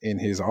argument in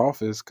his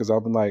office because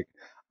I've been like,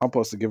 I'm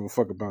supposed to give a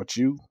fuck about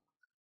you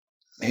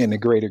and the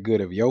greater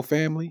good of your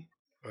family,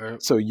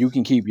 Right. so you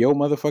can keep your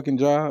motherfucking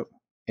job,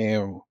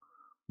 and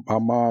my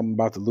mom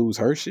about to lose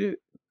her shit,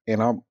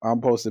 and I'm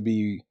supposed to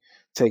be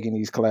taking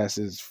these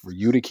classes for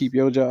you to keep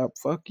your job.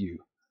 Fuck you.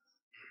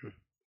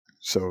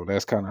 So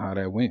that's kind of how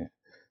that went.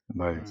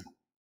 Like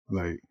Mm-hmm.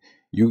 like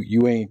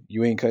you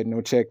ain't cutting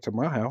no check to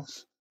my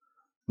house.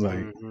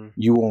 Like Mm-hmm.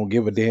 you won't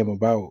give a damn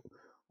about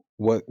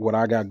what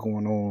I got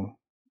going on,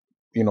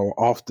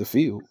 off the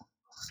field.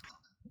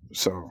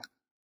 So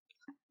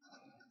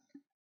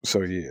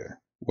yeah.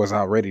 Was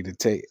I ready to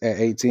take at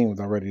 18? Was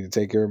I ready to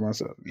take care of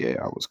myself? Yeah,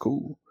 I was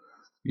cool.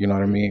 You know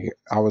what I mean?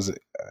 I was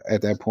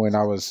at that point.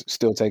 I was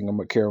still taking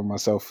care of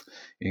myself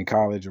in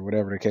college or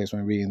whatever the case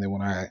may be. And then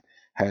when I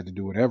had to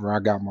do whatever, I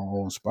got my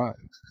own spot.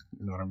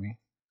 You know what I mean?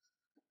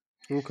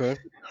 Okay.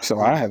 So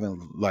I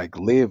haven't like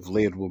lived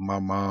with my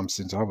mom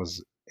since I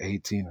was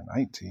 18 or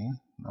 19.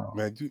 No.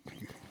 Man,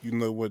 you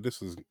know what?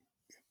 This is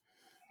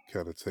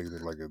kind of taking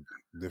it like a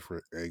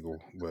different angle,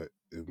 but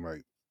it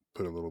might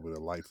put a little bit of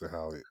light to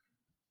how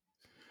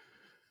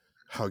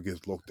it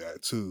gets looked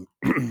at too.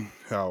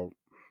 How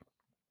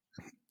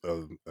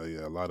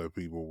a lot of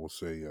people will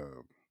say, a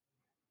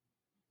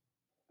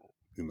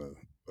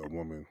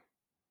woman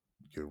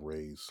can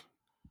raise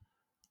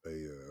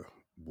a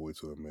boy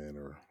to a man,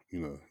 or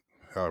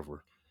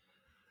however.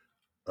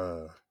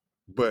 Uh,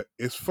 but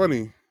it's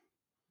funny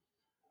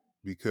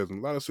because in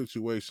a lot of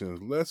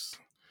situations, let's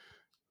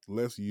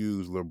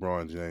use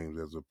LeBron James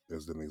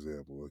as an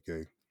example.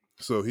 Okay,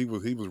 so he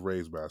was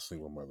raised by a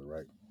single mother,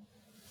 right?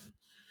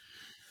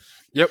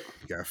 Yep.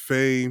 Got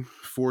fame,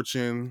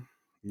 fortune.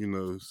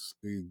 He's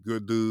a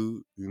good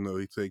dude.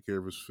 He take care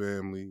of his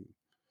family.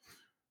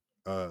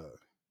 Uh,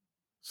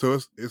 so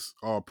it's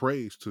all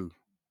praise to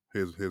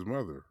his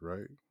mother,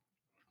 right?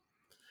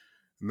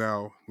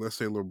 Now, let's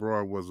say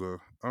LeBron was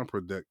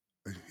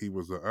he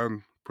was an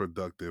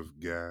unproductive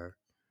guy,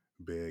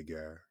 bad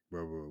guy,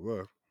 blah blah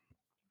blah.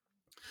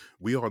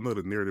 We all know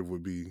the narrative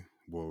would be,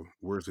 well,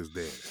 where's his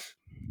dad?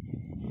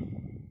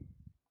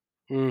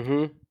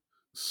 Mm-hmm.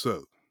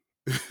 So,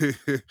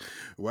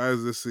 why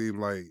does this seem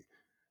like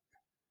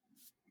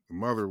the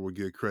mother would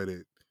get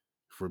credit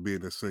for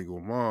being a single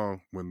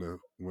mom when the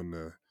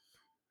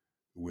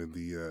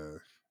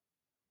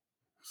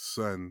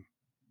son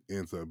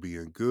ends up being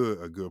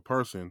a good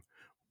person,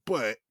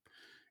 but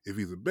if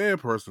he's a bad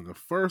person, the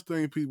first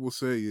thing people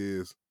say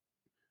is,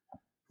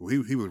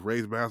 well, he was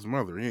raised by his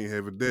mother. He ain't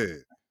have a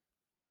dad.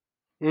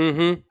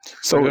 Mm-hmm.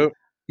 So Yep.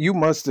 you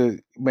must have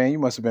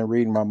been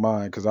reading my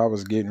mind because I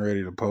was getting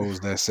ready to pose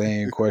that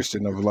same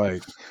question of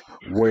like,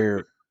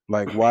 where,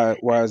 like, why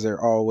is there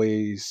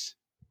always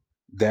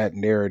that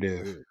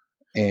narrative?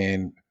 Yeah.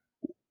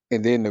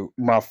 And then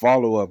my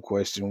follow up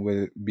question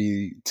would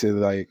be to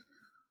like,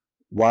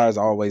 why is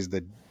always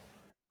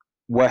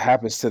what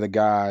happens to the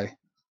guy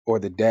or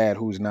the dad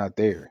who's not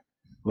there?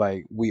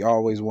 Like we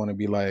always want to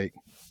be like,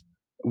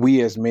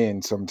 we as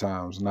men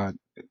sometimes not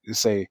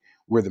say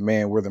we're the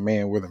man, we're the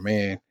man, we're the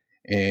man,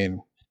 and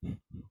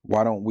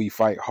why don't we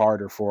fight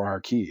harder for our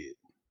kid?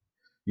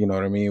 You know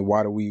what I mean?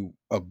 Why do we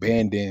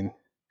abandon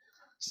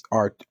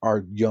our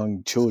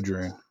young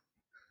children?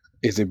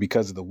 Is it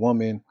because of the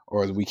woman,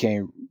 or we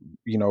can't,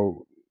 you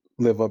know,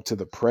 live up to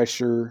the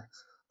pressure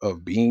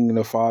of being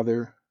the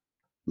father?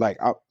 Like,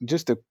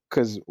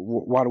 because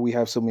why do we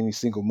have so many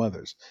single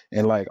mothers?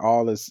 And like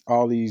all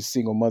these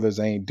single mothers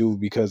ain't due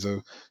because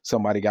of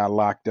somebody got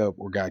locked up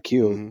or got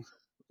killed. Mm-hmm.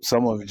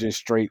 Some of it just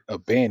straight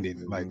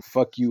abandoned. Like, Mm-hmm.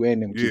 fuck you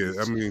and them Yeah.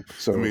 kids.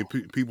 So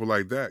People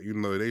like that,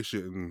 they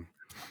shouldn't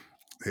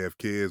have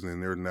kids,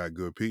 and they're not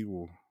good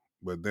people.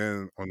 But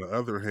then on the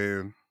other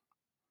hand,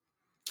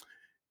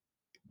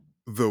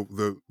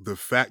 the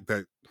fact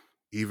that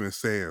even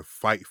saying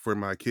fight for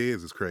my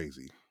kids is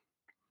crazy.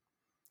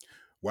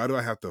 Why do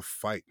I have to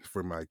fight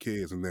for my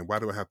kids, and then why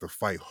do I have to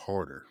fight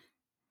harder?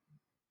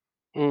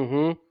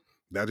 Mm-hmm.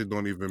 That just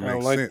don't even I make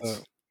don't like sense.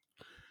 that.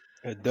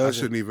 It I doesn't.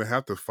 shouldn't even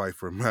have to fight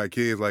for my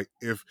kids. Like,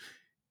 if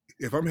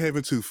I'm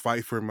having to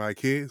fight for my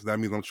kids, that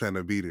means I'm trying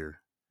to be there,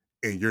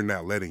 and you're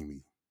not letting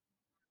me.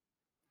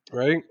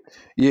 Right?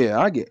 yeah,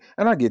 I get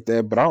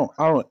that, but I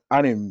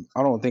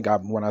don't think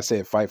when I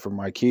said fight for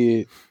my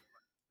kid,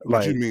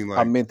 But you like mean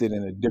I like, meant it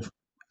in a different.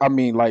 I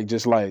mean, like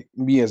just like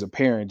me as a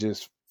parent,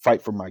 just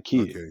fight for my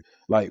kid, okay,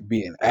 like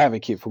be an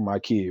advocate for my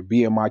kid,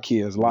 be in my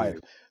kid's yeah, life,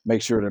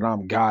 make sure that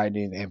I'm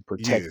guiding and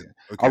yeah, protecting.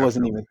 I okay, I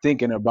wasn't feel even you.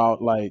 thinking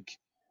about like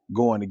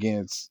going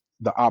against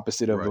the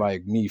opposite of Right.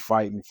 like me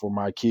fighting for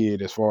my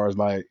kid as far as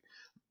like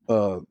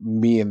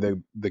me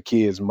and the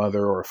kid's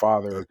mother or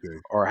father Okay.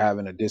 are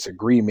having a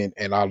disagreement,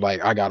 and I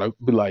gotta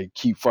be like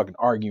keep fucking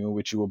arguing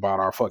with you about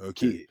our fucking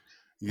Okay. kid,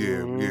 Yeah.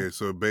 Mm-hmm. Yeah.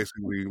 So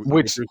basically, what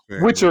which you're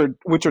saying is,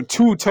 which are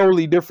two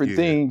totally different yeah,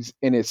 things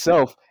in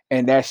itself,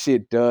 and that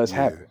shit does yeah,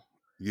 happen.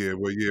 yeah.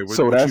 Well, yeah.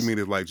 So What you that's mean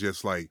is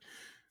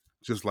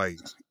just like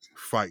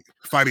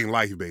fighting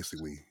life,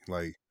 basically.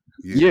 Like,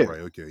 yeah. yeah. Right.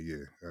 Okay.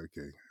 Yeah.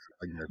 Okay.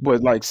 I got you.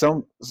 But like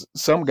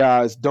some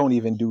guys don't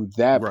even do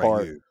that Right.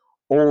 part, Yeah.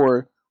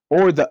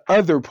 or the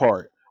other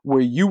part where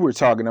you were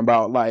talking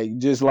about, like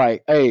just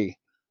like, hey,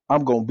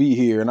 I'm gonna be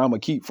here and I'm gonna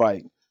keep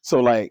fighting. So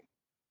like,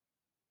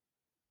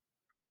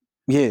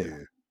 yeah, Yeah.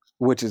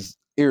 which is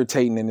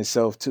irritating in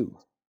itself too.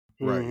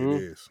 Right. It Mm-hmm.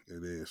 is.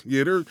 It is.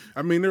 Yeah. There.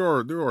 I mean, there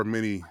are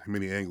many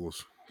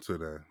angles to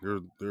that.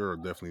 There are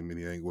definitely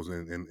many angles,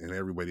 and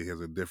everybody has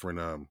a different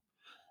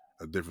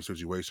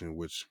situation,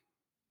 which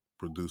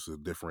produces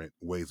different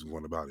ways of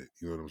going about it.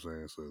 You know what I'm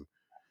saying? So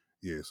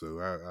yeah. So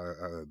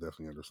I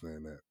definitely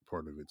understand that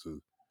part of it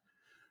too.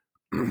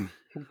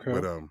 Okay.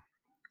 But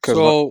Cause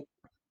my, So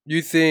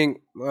you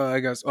think? I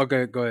guess.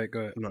 Okay. Go ahead. Go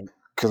ahead. no,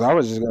 cause I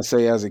was just gonna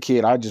say, as a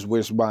kid, I just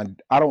wish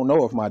I don't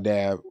know if my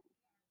dad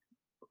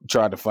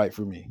tried to fight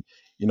for me.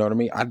 You know what I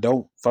mean? I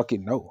don't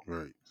fucking know.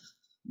 right.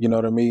 You know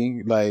what I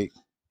mean? Like,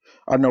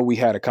 I know we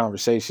had a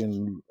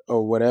conversation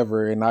or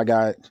whatever, and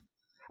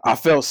I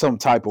felt some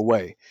type of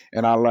way,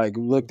 and I like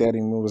looked at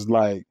him and was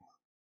like,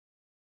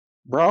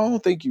 "Bro, I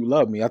don't think you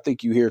love me. I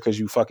think you here because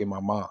you fucking my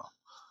mom."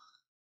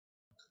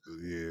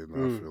 Yeah. No,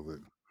 I Mm. feel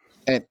it.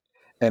 And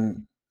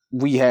and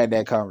we had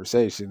that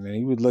conversation, and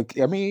he would look.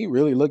 I mean, he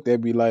really looked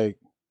at me like,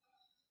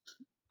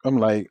 I'm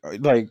like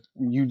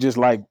you just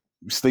like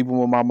sleeping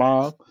with my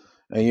mom,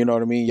 and you know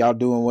what I mean. Y'all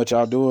doing what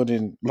y'all doing,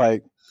 and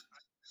like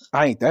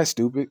I ain't that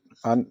stupid.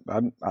 I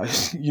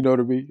you know what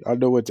I mean. I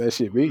know what that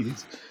shit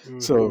means.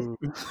 So,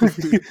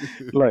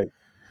 Mm-hmm. like,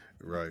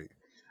 Right.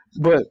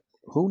 but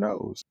who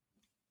knows?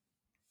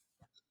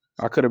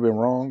 I could have been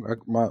wrong.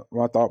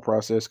 My thought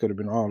process could have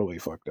been all the way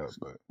fucked up,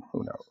 but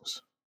who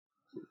knows?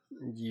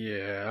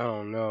 Yeah. I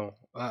don't know.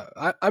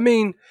 I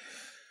mean,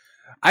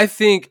 I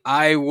think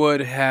I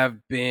would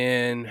have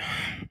been.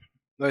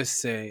 Let's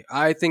say.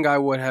 I think I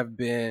would have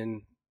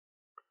been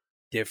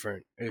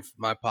different if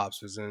my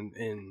pops was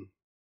in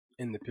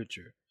the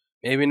picture.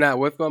 Maybe not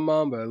with my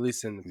mom, but at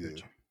least in the Yeah.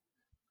 picture.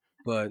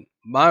 But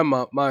my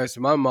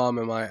mom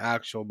and my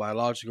actual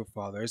biological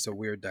father, it's a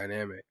weird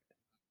dynamic.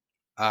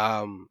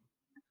 Um,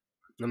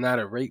 I'm not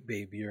a rape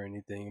baby or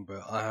anything, but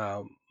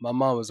my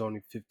mom was only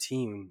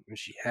 15 when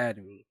she had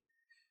me.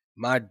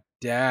 My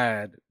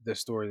dad, the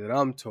story that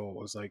I'm told,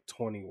 was like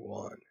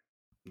 21.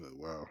 Oh,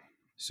 wow. Yeah.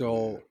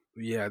 So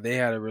yeah, they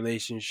had a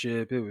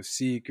relationship. It was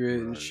secret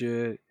and Right.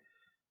 shit.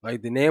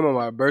 Like the name on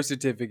my birth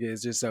certificate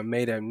is just a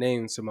made up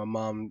name, so my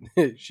mom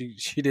she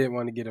didn't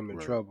want to get him in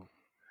Right. trouble.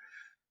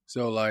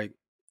 So like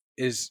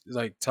it's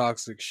like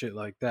toxic shit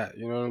like that.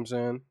 You know what I'm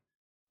saying?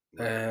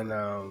 Right. And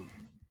Right.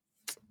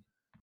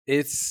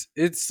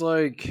 it's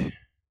like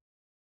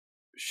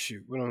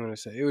shoot, what am I gonna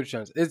say?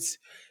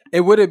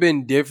 It would have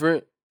been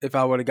different if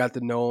I would have got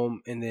to know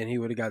him and then he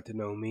would have got to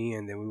know me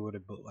and then we would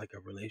have built like a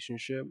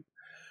relationship.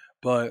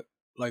 But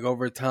like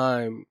over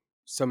time,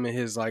 some of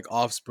his like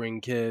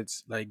offspring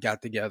kids like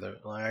got together.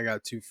 Like I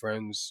got two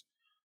friends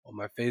on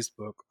my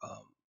Facebook.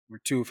 Were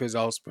two of his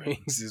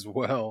offsprings as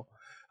well.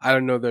 I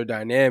don't know their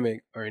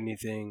dynamic or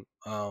anything.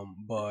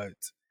 But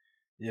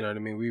you know what I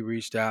mean. We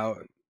reached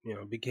out, you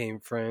know, became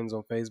friends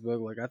on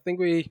Facebook. Like I think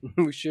we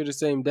we share the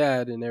same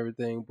dad and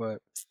everything,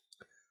 but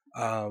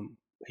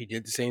he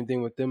did the same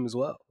thing with them as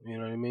well. You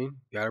know what I mean?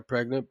 Got her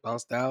pregnant,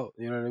 bounced out.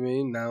 You know what I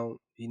mean? Now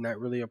he's not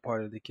really a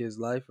part of the kid's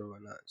life or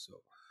whatnot.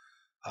 So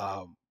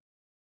um,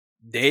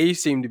 they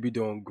seem to be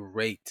doing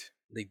great.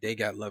 Like they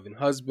got loving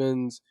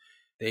husbands.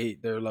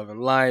 They're loving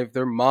life.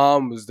 Their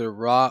mom was their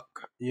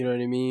rock. You know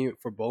what I mean,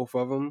 for both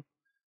of them.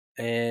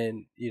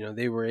 And you know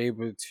they were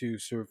able to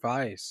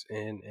suffice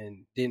and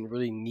didn't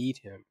really need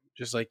him,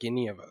 just like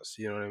any of us.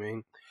 You know what I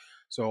mean?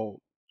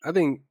 So I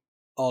think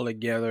all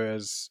together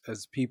as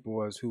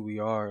people, as who we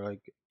are,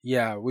 like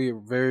yeah, we are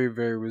very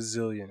very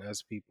resilient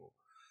as people,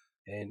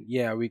 and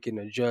yeah, we can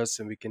adjust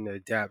and we can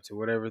adapt to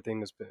whatever thing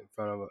that's put in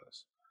front of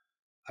us.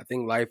 I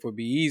think life would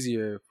be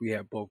easier if we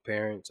had both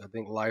parents. I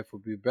think life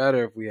would be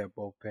better if we had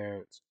both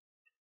parents.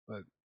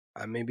 But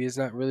maybe it's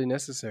not really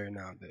necessary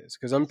nowadays.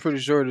 Because I'm pretty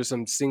sure there's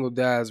some single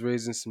dads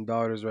raising some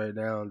daughters right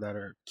now that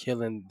are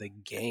killing the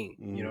game.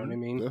 You know what I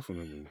mean?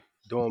 Definitely.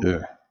 Doing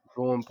Yeah,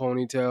 doing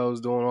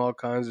ponytails, doing all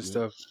kinds of Yeah.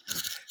 stuff,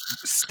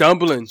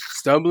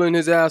 stumbling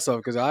his ass off.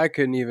 Because I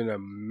couldn't even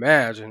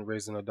imagine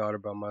raising a daughter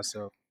by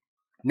myself.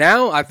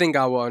 Now I think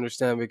I will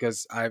understand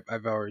because I've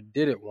already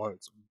did it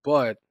once.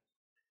 But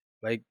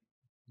like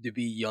to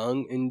be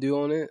young and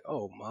doing it,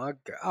 oh my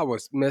god, I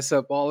would mess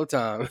up all the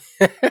time.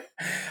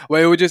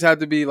 Well, it would just have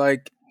to be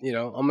like, you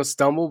know, I'm gonna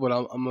stumble, but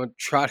I'm gonna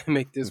try to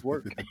make this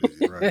work.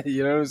 Right.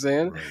 You know what I'm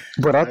saying? Right.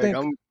 but I Like think,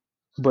 I'm.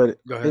 but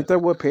Go ahead. ain't that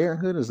what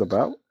parenthood is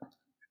about?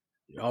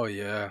 Oh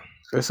yeah,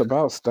 It's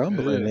about it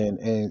stumbling is.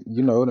 and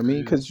you know what I mean?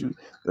 It is. Because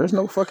there's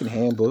no fucking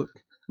handbook.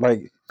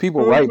 Like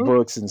people write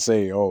books and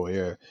say, "Oh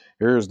yeah,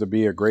 here's to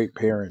be a great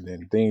parent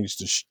and things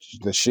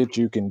the shit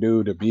you can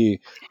do to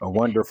be a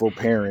wonderful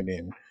parent."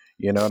 And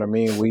you know what I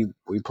mean. We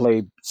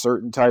play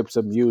certain types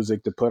of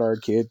music to put our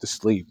kid to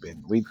sleep,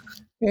 and we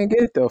and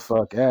get the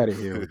fuck out of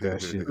here with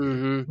that shit.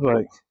 Mm-hmm.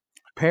 Like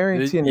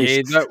parenting is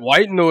Yeah, that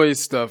white noise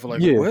stuff.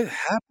 Like, yeah, what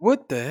happened?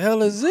 What the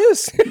hell is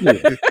this?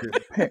 yeah.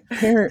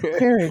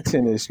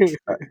 Parenting is,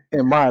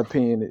 in my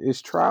opinion,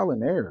 is trial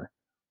and error.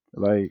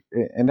 Like,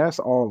 and that's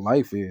all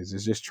life is.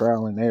 It's just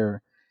trial and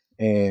error.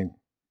 And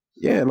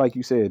yeah, like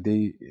you said,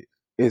 D,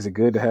 is it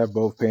good to have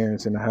both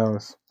parents in the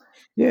house?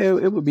 Yeah,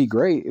 it would be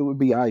great. It would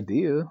be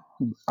ideal.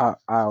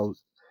 I'll,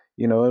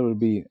 it would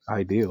be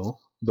ideal,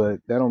 but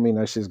that don't mean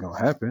that shit's gonna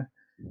happen,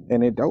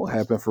 and it don't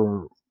happen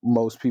for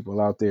most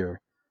people out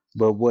there.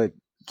 But what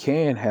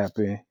can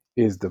happen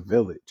is the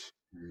village.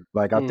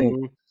 Like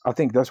Mm-hmm. I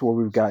think that's where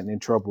we've gotten in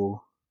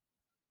trouble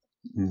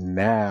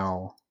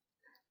now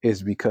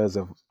is because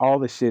of all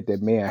the shit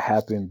that may have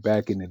happened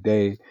back in the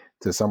day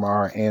to some of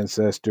our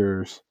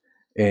ancestors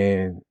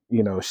and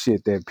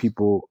shit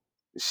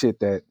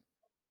that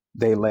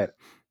they let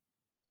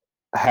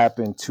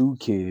happen to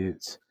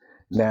kids.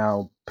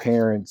 Now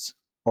parents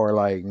are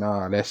like,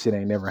 nah, that shit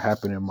ain't never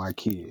happened to my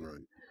kid.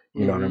 Right.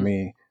 You know what I Mm-hmm.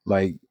 mean?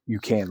 Like you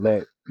can't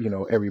let,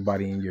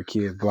 everybody in your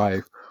kid's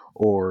life,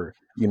 or,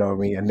 what I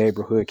mean, a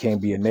neighborhood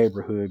can't be a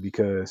neighborhood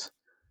because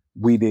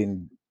we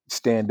didn't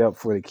stand up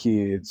for the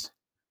kids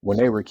when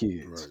they were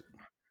kids. Right.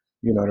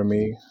 You know what I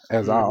mean?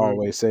 As I Mm-hmm.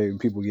 always say,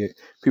 people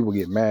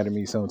get mad at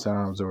me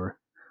sometimes or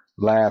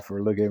laugh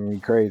or look at me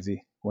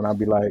crazy when I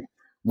be like,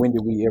 when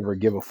did we ever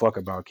give a fuck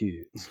about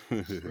kids?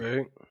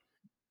 Right.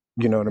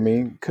 You know what I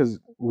mean? Because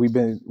we've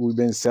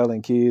been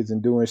selling kids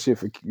and doing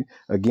shit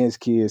against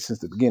kids since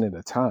the beginning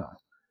of time.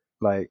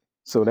 Like,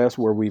 so that's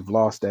where we've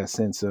lost that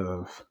sense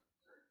of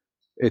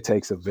it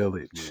takes a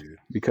village, Yeah.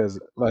 because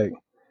like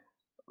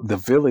the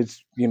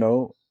village,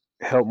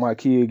 helped my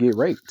kid get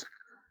raped.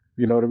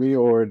 You know what I mean?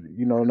 Or,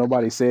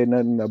 nobody said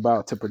nothing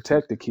about to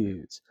protect the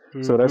kids.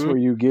 So that's Mm-hmm. where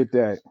you get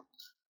that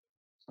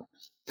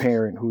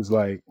parent who's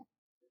like,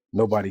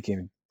 nobody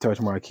can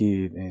touch my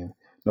kid and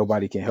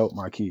nobody can help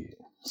my kid.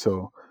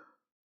 So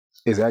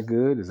is that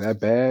good? Is that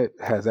bad?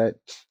 Has that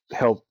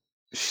helped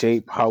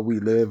shape how we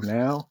live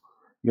now?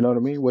 You know what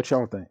I mean? What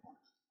y'all think?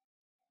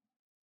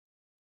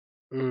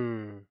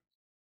 Mm.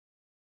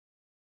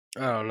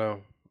 I don't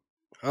know.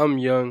 I'm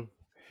young,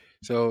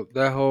 so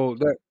that whole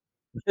that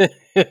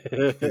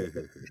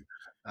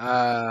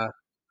uh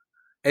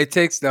it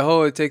takes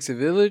a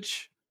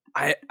village.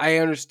 I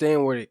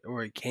understand where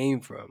it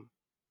came from.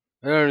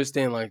 I don't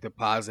understand like the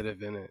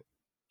positive in it.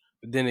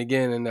 But then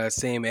again, in that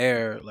same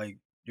air, like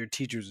your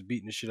teachers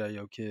beating the shit out of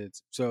your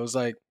kids. So it's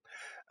like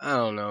I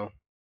don't know.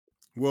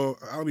 Well,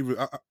 I don't even.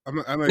 I'm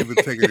not even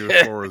taking it as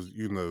far as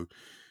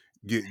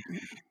get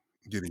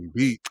getting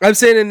beat. I'm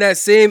saying in that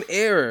same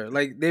era,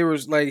 like they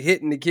was like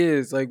hitting the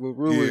kids like with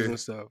rulers Yeah. and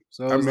stuff.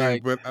 So it I was mean,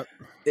 like but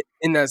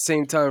in that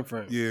same time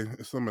frame, yeah,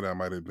 some of that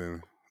might have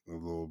been a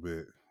little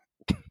bit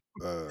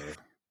uh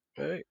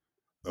right?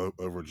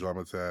 over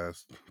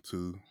dramatized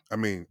too. I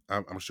mean,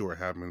 I'm sure it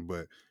happened,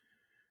 but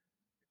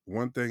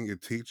one thing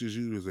it teaches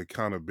you is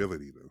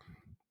accountability, though.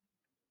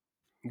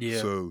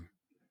 Yeah. So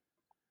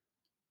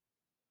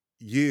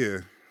yeah,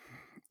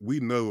 we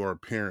know our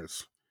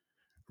parents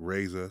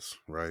raise us,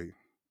 right?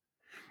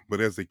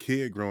 But as a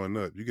kid growing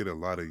up, you get a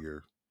lot of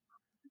your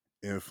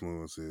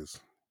influences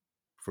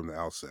from the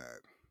outside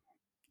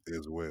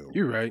as well.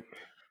 You're right.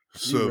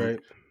 You're So right.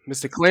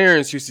 Mr.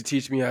 Clarence used to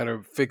teach me how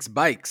to fix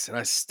bikes, and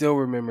I still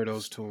remember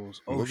those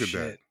tools. Oh look at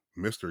that, shit.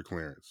 Mr.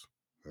 Clarence.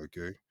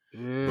 Okay.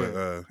 But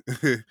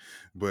Yeah.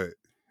 but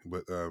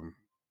but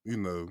you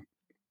know,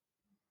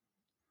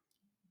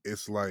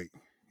 it's like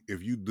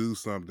if you do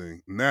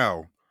something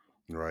now,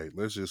 right?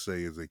 Let's just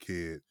say as a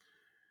kid,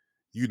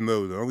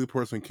 the only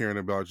person caring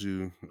about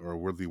you or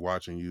really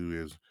watching you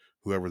is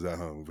whoever's at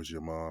home. If it's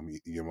your mom,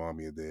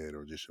 your dad,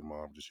 or just your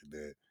mom, just your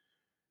dad,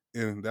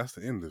 and that's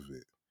the end of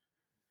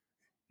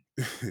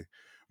it.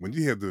 When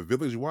you have the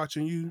village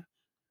watching you,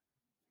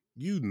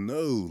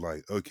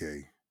 like,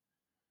 okay,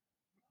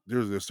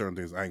 there's certain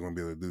things I ain't gonna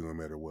be able to do no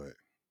matter what.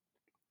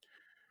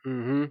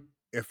 Mm-hmm.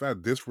 If I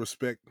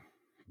disrespect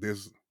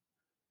this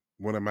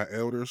one of my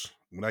elders,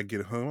 when I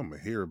get home, I'm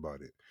gonna hear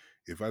about it.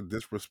 If I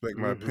disrespect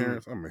my Mm-hmm.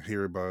 parents, I'm gonna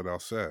hear about it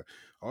outside.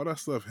 All that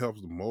stuff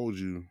helps mold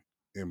you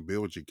and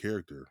build your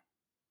character.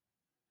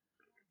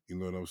 You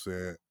know what I'm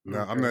saying?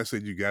 Now, I'm Okay. not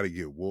saying you got to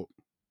get whooped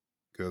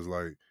because,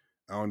 like,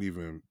 I don't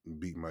even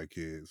beat my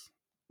kids.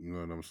 You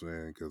know what I'm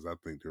saying? Because I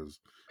think there's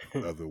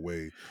other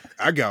way.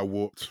 I got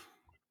whooped,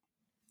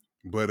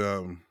 but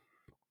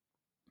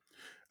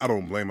I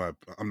don't blame my.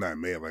 I'm not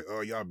mad. Like,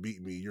 oh, y'all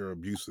beat me. You're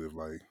abusive.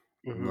 Like,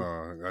 Mm-hmm.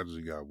 no, I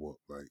just got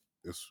whooped. Like,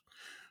 it's.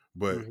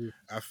 But Mm-hmm.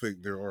 I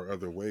think there are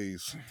other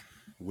ways,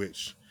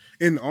 which,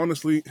 and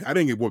honestly, I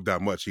didn't get whooped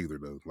that much either.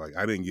 Though, like,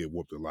 I didn't get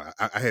whooped a lot.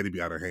 I had to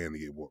be out of hand to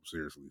get whooped.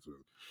 Seriously,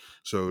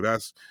 so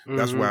that's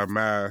Mm-hmm. why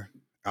my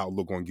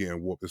outlook on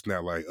getting whooped. It's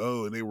not like,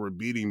 oh, they were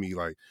beating me.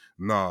 Like,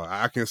 nah,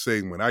 I can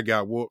say when I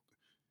got whooped,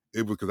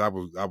 it was because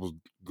I was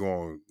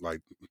going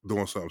like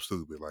doing something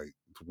stupid, like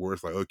to where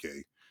it's like,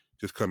 okay,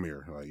 just come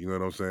here, like you know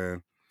what I'm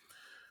saying.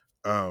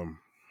 Um,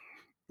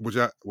 which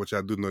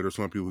I do know there's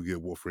some people who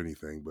get whooped for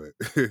anything, but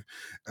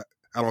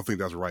I don't think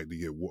that's right to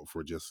get whooped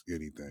for just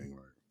anything.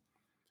 Like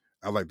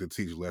I like to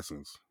teach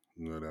lessons,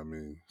 you know what I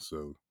mean.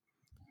 So,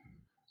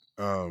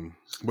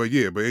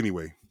 but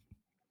anyway,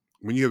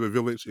 when you have a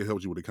village, it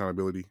helps you with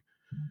accountability.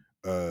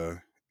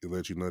 It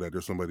lets you know that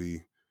there's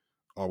somebody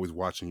always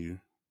watching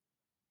you,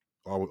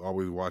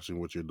 always watching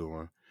what you're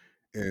doing,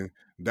 and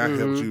that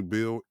helps Mm-hmm. you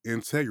build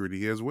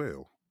integrity as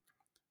well.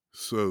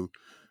 So,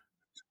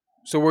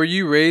 So were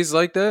you raised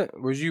like that?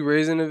 Was you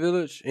raised in a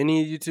village?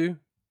 Any of you two?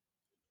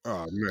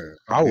 oh man,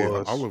 I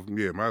yeah, all was. of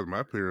yeah,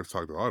 my parents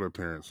talked to all their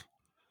parents.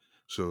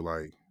 So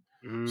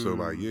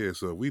Mm. yeah,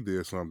 so if we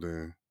did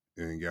something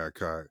and got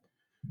caught,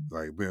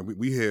 like man,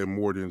 we had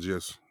more than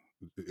just.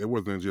 It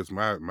wasn't just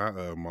my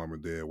mom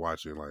and dad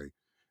watching. Like,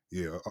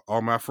 yeah,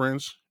 all my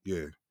friends,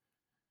 yeah,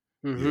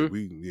 Mm-hmm.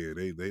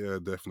 they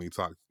definitely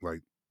talk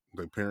like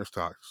their parents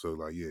talk. So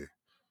like, yeah,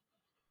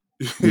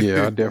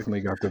 Yeah, I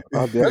definitely got the.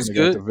 I That's definitely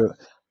got the. good.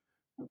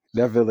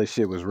 That village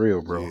shit was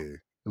real, bro. yeah,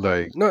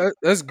 Like No,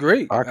 that's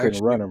great. I couldn't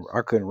Actually. run him.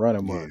 I couldn't run yeah,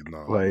 amok. no,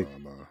 Like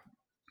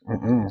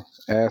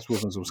ass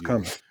whoopings was yeah.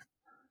 coming.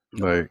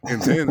 Like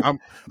And then I'm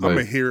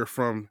gonna like hear it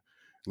from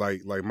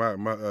like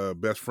my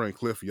best friend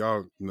Cliff.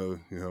 Y'all know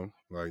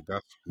like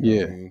that's you know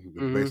what I yeah. mean.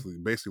 Mm-hmm.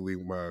 Basically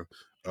my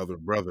other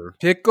brother,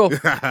 Pickle.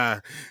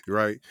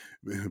 right?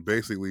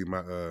 Basically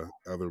my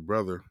other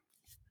brother.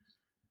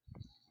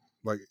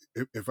 Like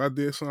if I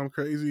did something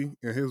crazy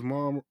and his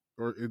mom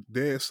or his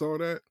dad saw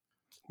that,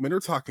 man, they're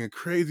talking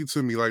crazy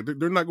to me. Like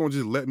they're not going to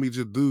just let me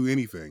just do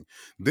anything.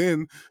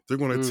 Then they're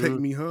going to take Mm-hmm.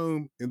 me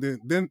home, and and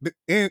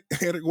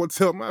they're going to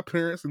tell my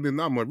parents, and then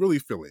I'm gonna really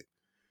feel it.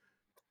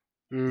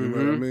 You know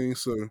what I Mm-hmm. mean?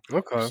 So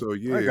Okay.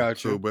 I yeah.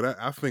 got So you. but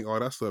I think all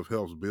that stuff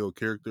helps build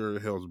character.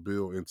 It helps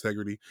build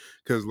integrity.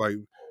 Because like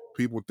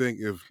people think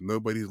if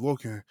nobody's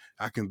looking,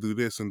 I can do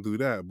this and do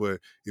that.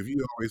 But if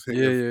you always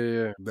Yeah, have yeah,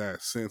 yeah.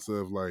 that sense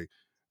of like,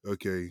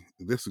 okay,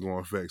 this is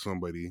going to affect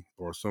somebody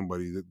or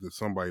somebody that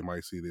somebody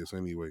might see this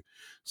anyway.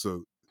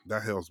 So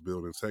that helps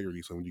build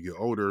integrity. So when you get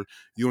older,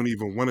 you don't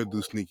even want to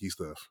do sneaky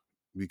stuff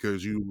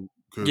because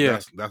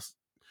Yeah. that's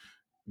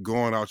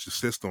going out your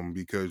system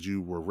because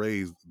you were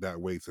raised that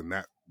way to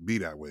not be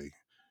that way,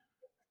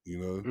 you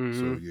know?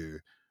 So Mm-hmm. yeah.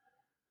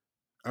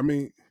 I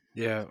mean,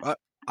 Yeah.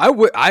 I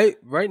would. I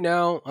right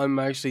now. I'm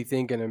actually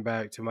thinking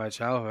back to my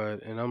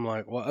childhood, and I'm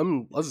like, well, I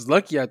was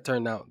lucky I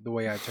turned out the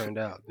way I turned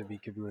out. To be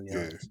completely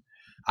yeah. honest,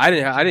 I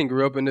didn't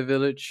grow up in the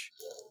village.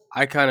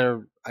 I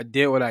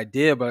did what I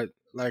did, but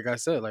like I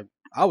said, like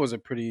I was a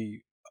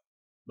pretty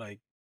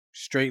like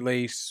straight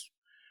lace,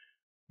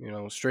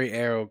 straight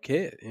arrow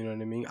kid. You know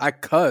what I mean? I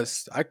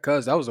cussed. I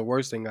cussed. That was the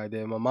worst thing I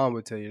did. My mom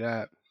would tell you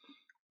that.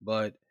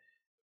 But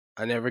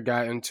I never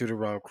got into the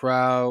wrong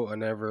crowd. I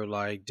never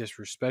like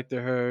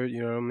disrespected her.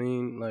 You know what I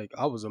mean? Like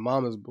I was a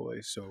mama's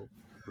boy, so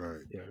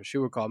Right. she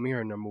would call me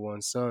her number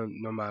one son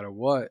no matter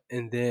what.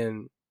 And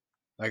then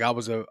like I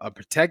was a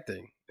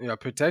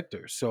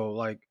protector. So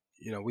like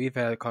we've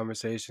had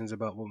conversations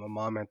about what my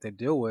mom had to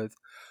deal with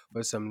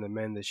some of the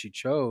men that she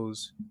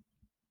chose,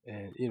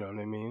 and you know what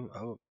I mean.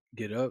 I would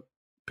get up,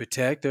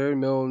 protect her in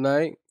the middle of the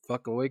night,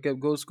 fucking wake up,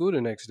 go to school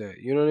the next day.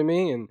 You know what I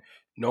mean? And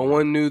no Right.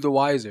 one knew the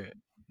wiser.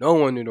 No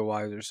one knew the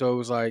wiser. So it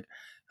was like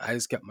I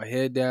just kept my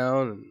head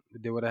down and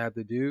did what I had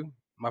to do.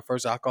 My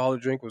first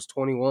alcoholic drink was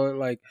 21.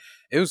 Like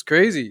it was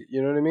crazy.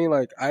 You know what I mean?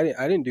 Like I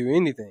didn't do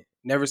anything.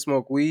 Never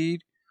smoked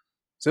weed.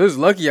 So it was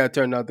lucky I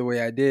turned out the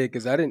way I did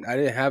because I didn't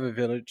have a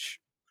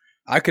village.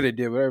 I could have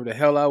did whatever the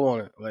hell I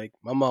wanted. Like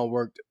my mom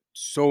worked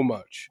so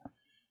much.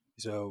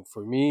 So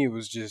for me, it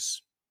was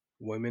just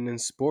women in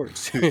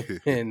sports,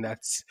 and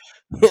that's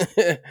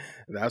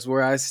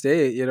where I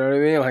stayed. You know what I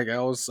mean? Like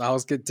I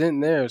was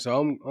content there. So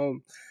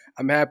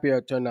I'm happy I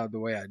turned out the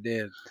way I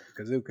did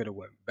because it could have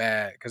went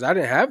bad because I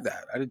didn't have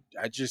that.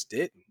 I just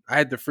didn't. I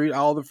had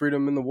all the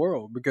freedom in the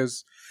world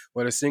because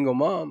with a single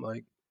mom,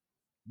 like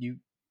you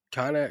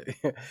kind of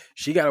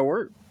she got to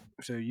work,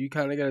 so you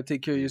kind of got to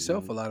take care of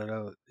yourself Mhm. a lot of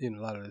a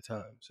lot of the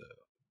time. So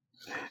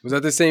was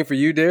that the same for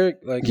you, Derek?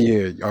 Like,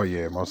 Yeah, oh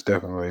yeah, most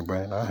definitely,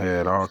 man. I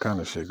had all kind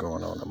of shit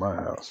going on in my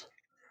house.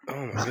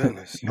 oh my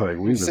goodness, Like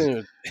we I'm was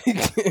sitting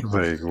here.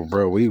 like,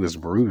 bro, we was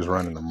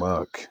running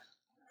amok,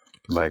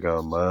 like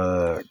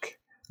amok.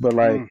 But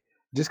like, Mm,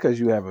 just because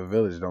you have a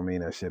village, don't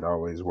mean that shit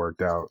always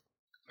worked out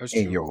that's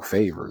in true. your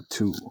favor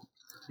too.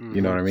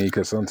 You know Mm-hmm. what I mean?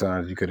 Because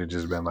sometimes you could have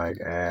just been like,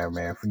 ah,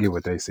 man, forget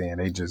what they saying.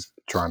 They just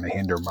trying to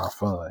hinder my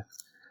fun.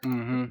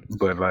 Mm-hmm.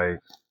 But like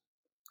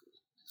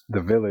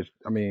the village,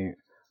 I mean,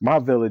 my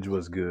village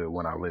was good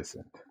when I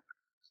listened.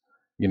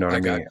 You know what I I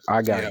got mean?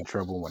 I got yeah. in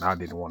trouble when I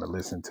didn't want to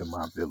listen to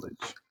my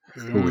village,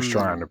 who was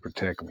trying Mm. to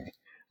protect me.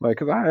 Like,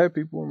 cause I had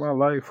people in my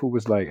life who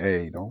was like,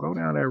 "Hey, don't go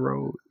down that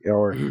road,"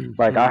 or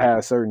like I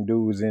had certain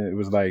dudes, and it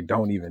was like,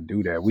 "Don't even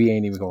do that. We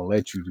ain't even gonna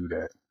let you do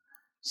that."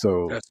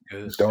 So That's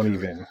good.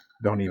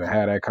 don't even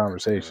have that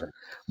conversation. Right.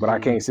 But I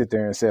can't sit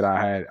there and say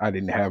I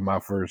didn't have my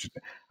first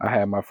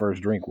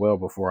drink well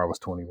before I was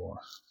 21.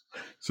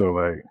 So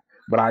like,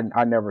 but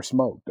I never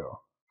smoked though.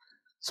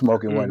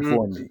 Smoking wasn't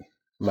for me.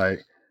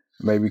 Like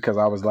maybe because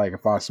I was like,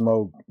 if I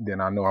smoke,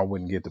 then I know I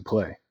wouldn't get to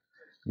play.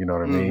 You know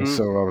what I mean?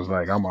 So I was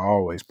like, I'ma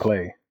always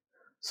play.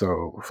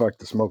 So fuck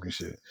the smoking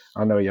shit.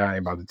 I know y'all ain't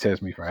about to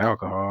test me for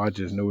alcohol. I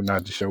just knew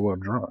not to show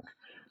up drunk.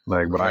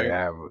 Like, but I Right.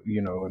 have,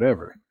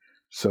 whatever.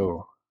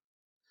 So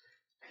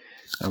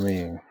I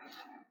mean,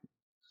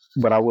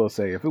 but I will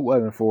say, if it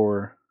wasn't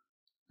for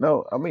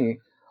no, I mean,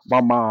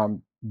 my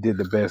mom did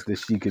the best that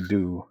she could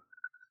do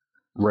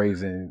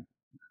raising,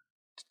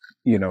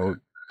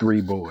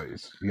 3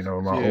 boys.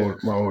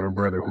 My older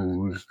brother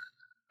who's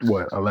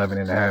 11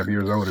 and a half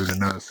years older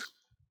than us,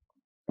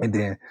 and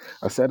then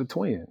a set of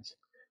twins.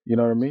 You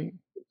know what I mean?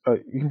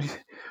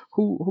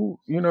 Who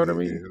you know what I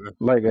mean?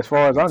 Like, as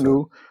far as I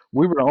knew,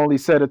 we were the only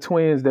set of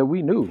twins that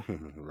we knew.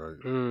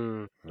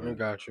 Right. I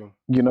got you.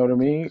 You know what I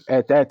mean?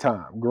 At that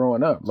time,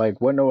 growing up, like,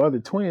 wasn't no other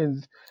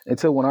twins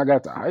until when I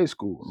got to high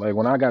school. Like,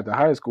 when I got to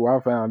high school, I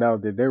found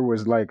out that there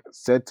was like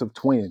sets of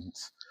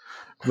twins.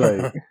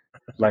 Like,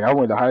 like I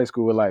went to high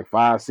school with like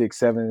 5, 6,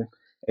 7,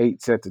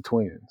 8 sets of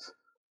twins.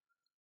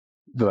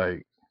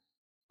 Like,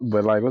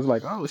 but like, it was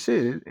like, oh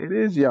shit, it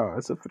is y'all.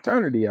 It's a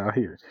fraternity out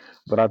here.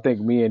 But I think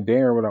me and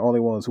Darren were the only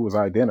ones who was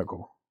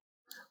identical.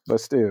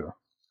 But still,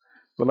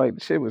 but like,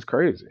 the shit was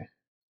crazy.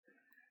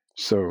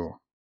 So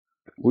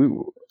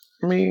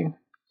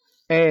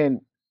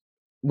and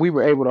we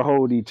were able to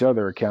hold each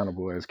other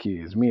accountable as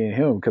kids, me and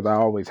him, because I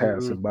always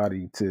had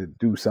somebody to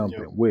do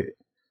something with.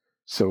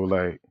 So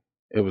like,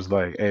 it was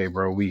like, hey,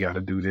 bro, we got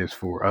to do this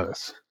for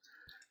us.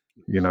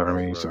 You know what I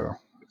mean? Right. So,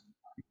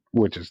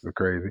 which is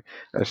that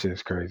shit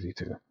is crazy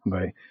too.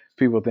 Like,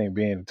 people think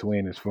being a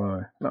twin is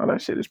fun. No,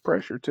 that shit is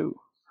pressure too.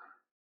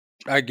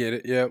 I get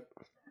it. Yep.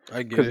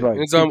 I get it. Like,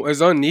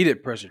 it's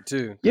unneeded pressure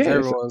too. Because yeah,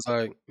 everyone's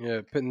like,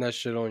 putting that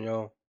shit on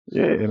y'all.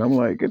 Yeah, and I'm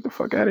like, get the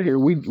fuck out of here.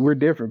 We're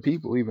different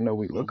people, even though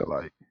we look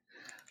alike.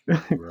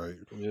 Right.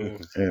 Yeah.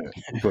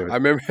 But I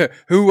remember,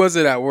 who was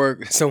it at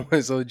work? Someone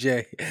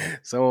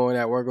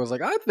at work was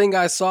like, I think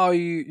I saw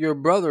your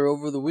brother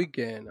over the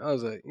weekend.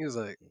 He was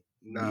like,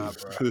 nah,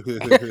 bro.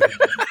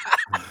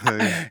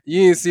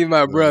 You didn't see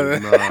my brother.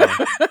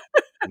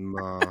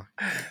 Nah.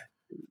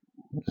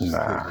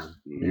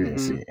 You didn't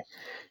see it.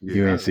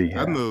 You didn't see him.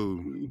 I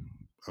know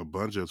a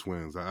bunch of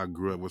twins. I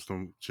grew up with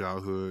some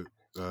childhood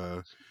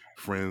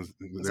friends.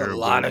 There's a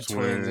lot of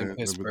twins in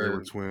Pittsburgh. They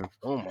were twins.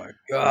 Oh my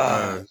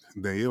god.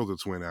 Danielle's a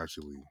twin,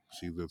 actually.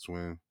 She's a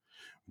twin.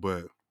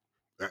 But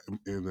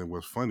and then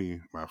what's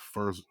funny, my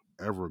first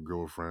ever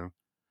girlfriend,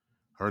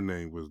 her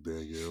name was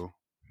Danielle.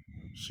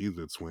 She's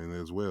a twin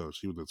as well.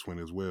 She was a twin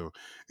as well.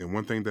 And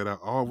one thing that I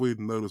always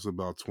notice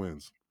about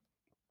twins,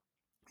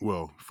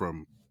 well,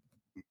 from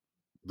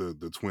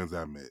the twins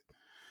I met,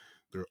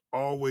 they're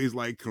always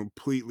like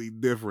completely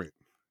different.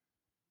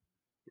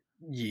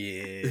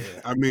 Yeah.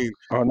 I mean,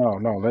 oh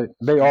no,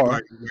 they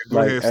are.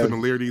 They have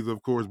similarities,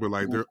 of course, but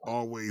like they're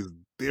always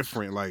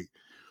different. Like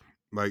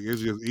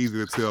it's just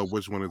easy to tell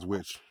which one is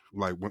which.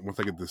 Like once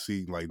I get to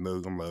see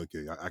nose, I'm like,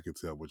 okay, I can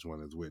tell which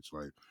one is which.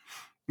 Like,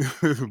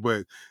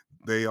 but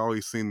they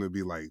always seem to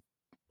be like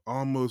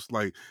almost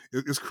like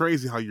it's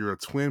crazy how you're a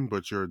twin,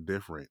 but you're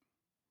different.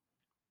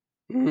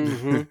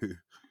 Mm-hmm.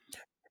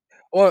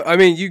 Well, I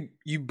mean,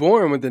 you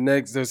born with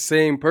the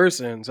same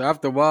person, so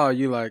after a while,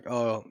 you like,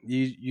 oh,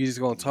 you just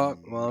gonna talk?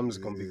 Well, I'm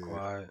just gonna be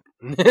quiet.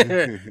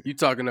 You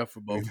talk enough for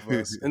both of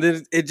us, and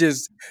then it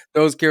just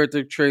those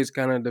character traits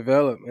kind of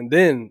develop, and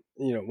then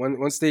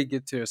once they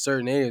get to a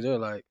certain age, they're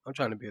like, I'm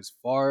trying to be as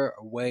far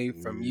away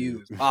from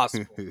you as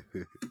possible.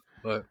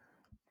 But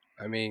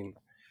I mean,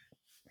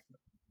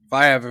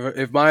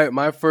 if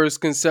my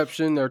first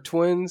conception are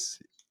twins,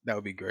 that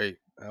would be great.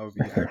 That would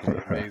be actually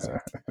amazing.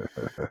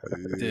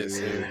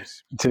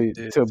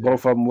 Till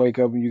both of them wake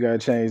up and you gotta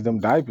change them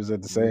diapers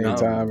at the same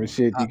time and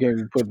shit. You can't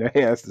be putting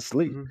their ass to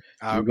sleep.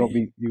 You're gonna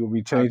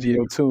be changing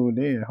your tune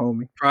then,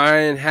 homie.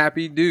 Crying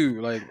happy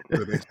dude, like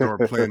so they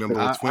start playing them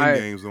little twin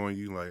games on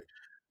you, like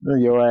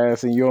your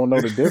ass, and you don't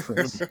know the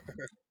difference.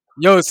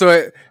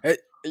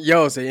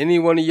 So any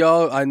one of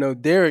y'all, I know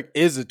Derek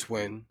is a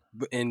twin,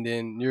 and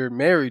then you're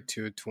married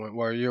to a twin,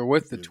 or you're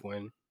with a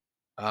twin.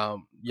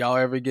 Y'all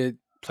ever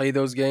play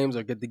those games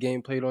or get the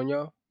game played on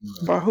y'all?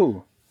 By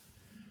who?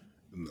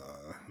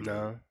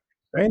 No.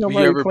 Ain't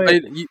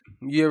nobody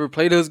you ever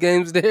play those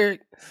games,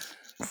 Derek?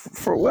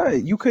 For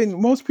what?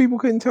 Most people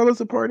couldn't tell us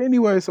apart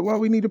anyway, so why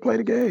we need to play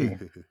the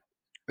game?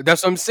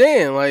 That's what I'm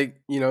saying. Like,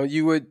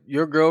 you would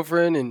your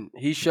girlfriend and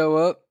he show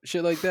up,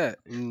 shit like that.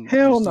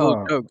 Hell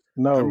no.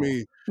 No. I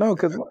mean, no,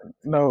 because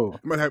no.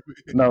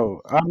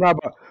 No, I'm not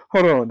about.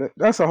 Hold on.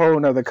 That's a whole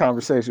nother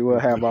conversation we'll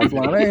have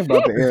offline. I ain't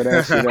about to air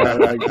that shit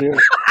out like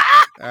this.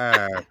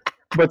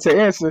 But to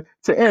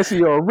answer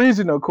your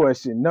original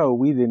question, no,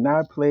 we did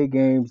not play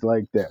games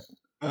like that.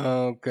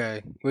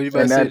 Okay. What you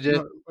about to say,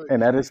 Jay?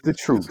 And that is the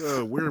truth. It's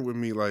weird with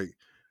me. Like,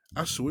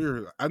 I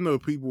swear, I know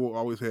people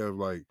always have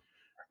like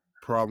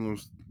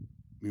problems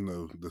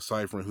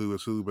deciphering who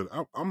is who. But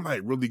I'm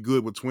like really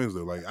good with twins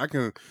though. Like I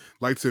can,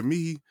 like to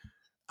me,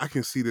 I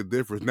can see the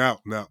difference.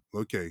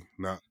 Okay,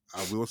 now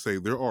I will say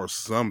there are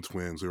some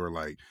twins who are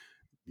like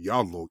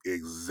y'all look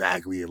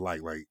exactly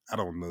alike. Like I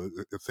don't know,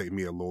 it'll take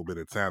me a little bit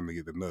of time to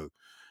get to know.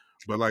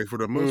 But like for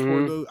the most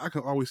part Mm-hmm. though, I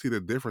can always see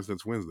the difference in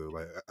twins though.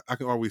 Like I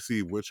can always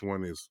see which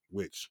one is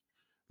which.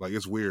 Like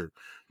it's weird.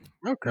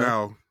 Okay.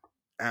 Now,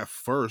 at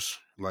first,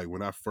 like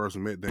when I first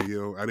met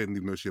Danielle, I didn't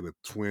even know she had a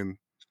twin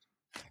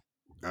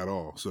at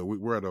all. So we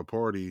were at a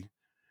party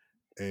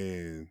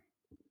and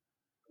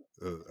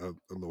a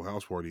little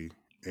house party,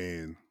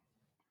 and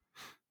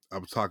I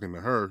was talking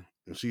to her,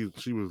 and she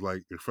was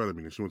like in front of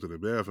me, and she went to the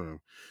bathroom.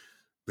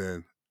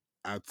 Then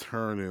I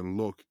turn and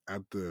look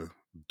at the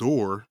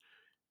door,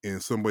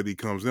 and somebody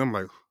comes in. I'm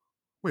like,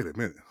 wait a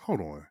minute,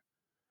 hold on.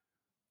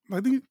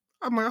 Like,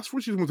 I'm like, I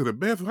swear she went to the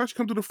bathroom. How'd she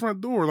come to the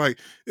front door? Like,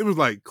 it was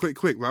like click,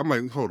 click. I'm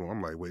like, hold on.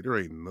 I'm like, wait, there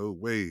ain't no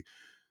way.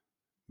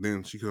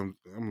 Then she comes.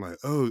 I'm like,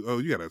 oh,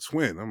 you got a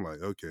twin. I'm like,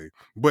 okay.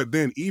 But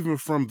then even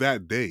from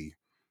that day,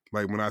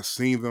 like when I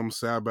seen them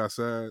side by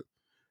side,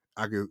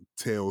 I could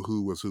tell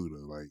who was who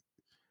though. Like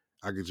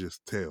I could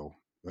just tell.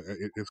 Like,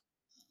 it's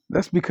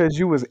That's because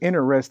you was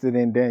interested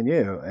in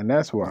Danielle, and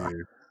that's why.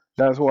 yeah,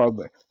 That's why.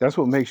 That's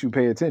what makes you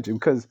pay attention.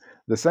 Because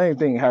the same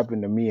thing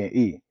happened to me and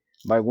E.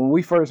 Like when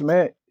we first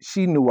met,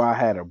 she knew I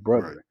had a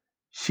right. brother.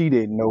 She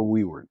didn't know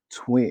we were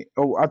twin.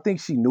 Oh, I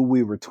think she knew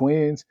we were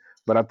twins,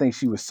 but I think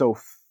she was so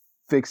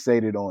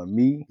fixated on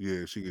me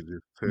Yeah, she could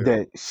just tell.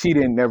 that she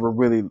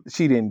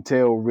didn't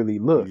tell really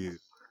look. Yeah,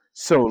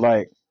 So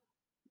like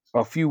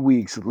a few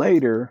weeks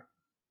later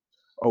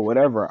or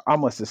whatever, I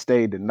must have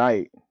stayed the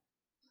night.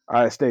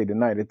 I stayed the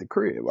night at the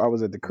crib. I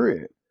was at the right.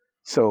 crib.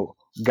 So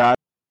got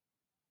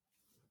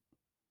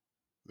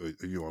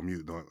You on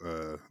mute, don't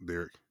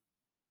Derek?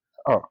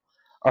 oh,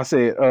 I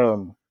said,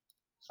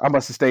 I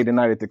must have stayed the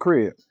night at the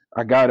crib.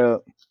 I got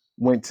up,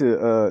 went to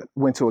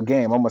a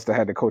game. I must have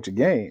had to coach a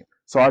game.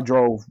 So I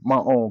drove my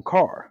own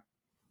car.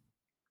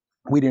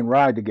 We didn't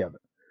ride together.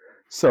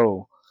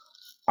 So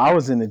I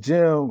was in the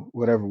gym,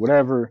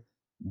 whatever.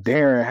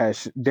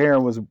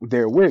 Darren was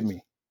there with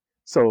me.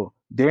 So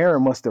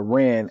Darren must have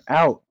ran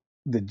out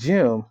the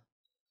gym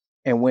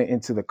and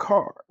went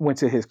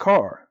to his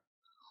car,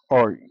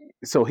 or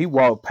so he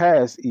walked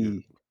past Yeah.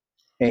 E,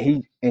 and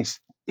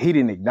he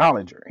didn't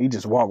acknowledge her. He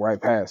just walked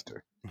right past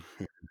her,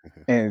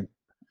 and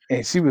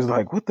she was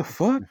like, "What the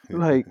fuck?"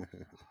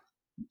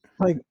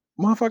 Like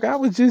motherfucker, I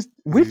was just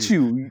with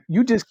you.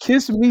 You just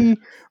kissed me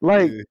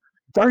like Yeah.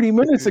 30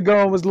 minutes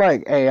ago and was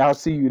like, "Hey, I'll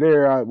see you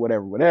there,"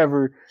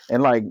 whatever.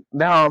 And like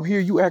now I'm here,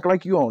 you act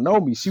like you don't know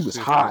me. She was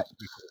hot.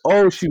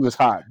 Oh, she was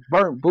hot.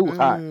 Burnt boot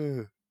hot.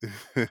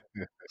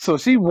 So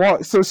she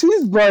walked. So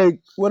she's like,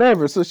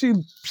 whatever. So she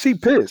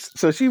pissed.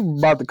 So she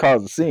about to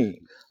cause a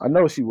scene. I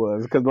know she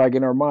was because like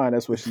in her mind,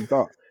 that's what she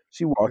thought.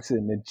 She walks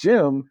in the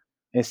gym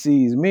and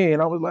sees me,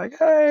 and I was like,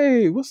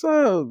 "Hey, what's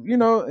up?" You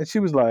know. And she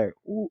was like,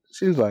 "Ooh,"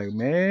 she was like,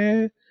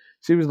 "Man."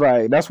 She was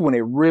like, that's when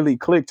it really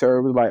clicked to her.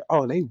 It was like,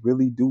 oh, they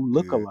really do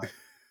look Yeah. alike.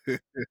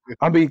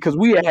 I mean, because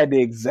we had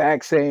the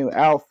exact same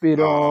outfit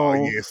Oh on,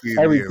 yeah, see,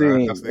 yeah, that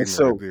everything, and statement right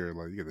so there,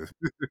 like you gotta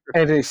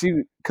and then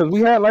because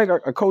we had like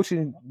a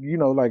coaching,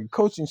 like a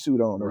coaching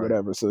suit on or right.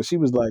 whatever. So she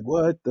was like,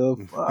 "What the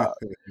fuck?"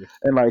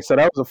 And like, so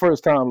that was the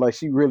first time like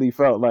she really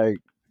felt like,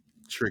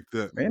 Tricked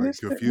up, man, like this,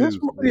 confused.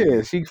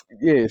 yeah,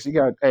 Yeah. she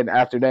got. And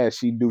after that,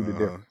 she knew the Uh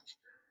difference,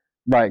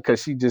 like,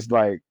 cause she just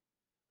like,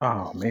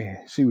 oh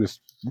man, she was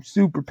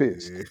super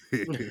pissed.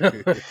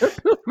 huh.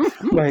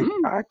 Like,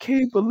 I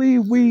can't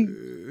believe we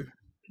Yeah.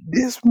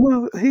 this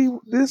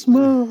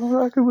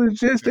motherfucker was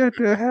just at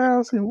the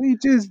house and we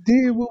just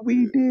did what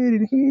we did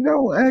and he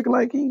don't act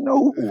like he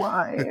know who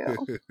I am.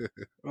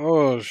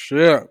 Oh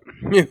shit!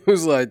 He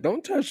was like,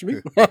 "Don't touch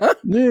me."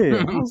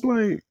 Yeah, I was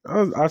like,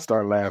 I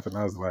started laughing.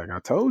 I was like, I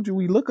told you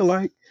we look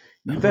alike.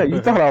 You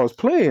thought I was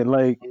playing, You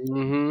like,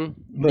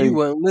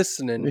 weren't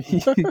listening.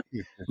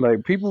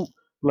 like people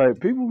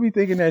be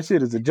thinking that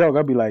shit is a joke.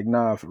 I'd be like,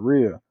 nah, for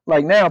real.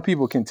 Like now,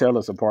 people can tell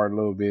us apart a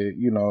little bit,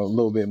 a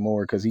little bit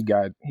more because he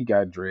got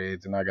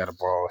dreads and I got a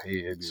bald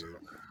head. So,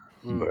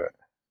 Yeah. Mm. but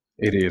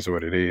it is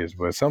what it is.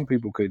 But some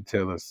people couldn't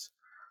tell us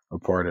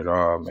apart at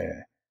all,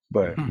 man.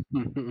 But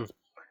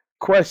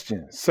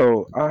question.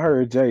 So I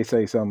heard Jay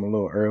say something a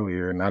little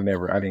earlier, and I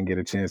didn't get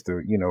a chance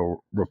to,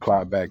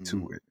 reply back Mhm.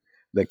 to it.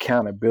 The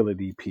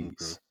accountability Okay.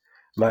 piece.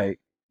 Like,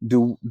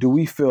 do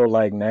we feel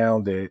like now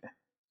that,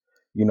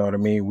 you know what I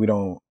mean, we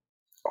don't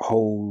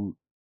hold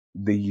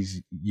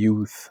these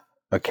youth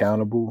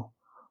accountable,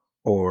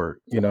 or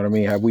you know what I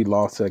mean? Have we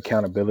lost the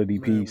accountability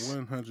Man, piece?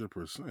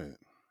 100%.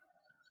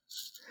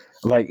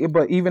 Like,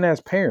 but even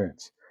as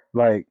parents,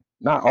 like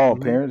not all Hmm.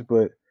 parents,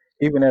 but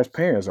even as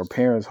parents, are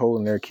parents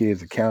holding their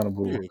kids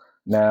accountable Yeah.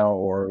 now,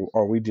 or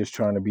are we just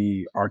trying to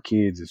be our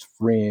kids as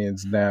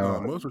friends No, now?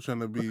 most are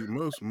trying to be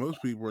most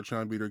people are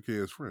trying to be their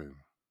kid's friend.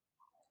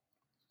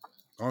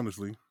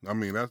 Honestly, I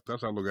mean that's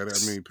how I look at it.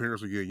 I mean,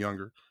 parents will get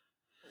younger.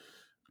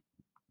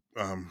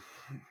 Um,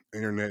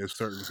 internet is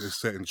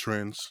setting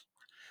trends.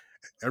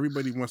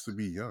 Everybody wants to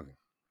be young.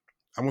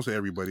 I won't say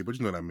everybody, but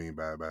you know what I mean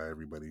by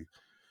everybody.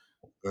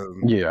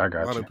 Yeah, I A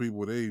got lot you. of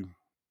people, they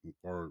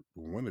or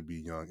want to be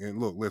young. And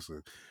look,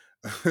 listen,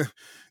 I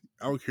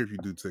don't care if you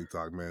do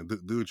TikTok, man.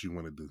 Do what you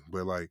want to do,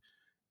 but like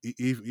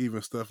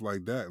even stuff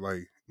like that,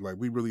 like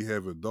we really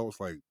have adults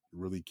like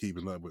really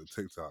keeping up with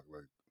TikTok,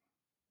 like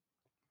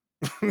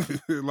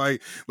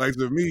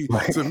to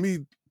Like,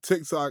 me,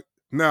 TikTok.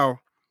 Now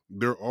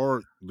there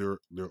are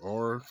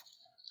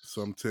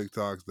some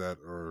TikToks that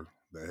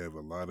have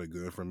a lot of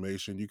good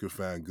information. You can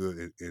find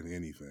good in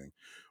anything,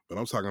 but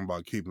I'm talking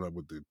about keeping up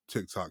with the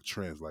TikTok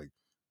trends.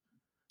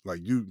 Like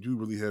you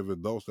really have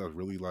adults that's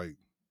really like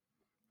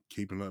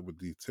keeping up with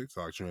these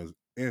TikTok trends.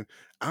 And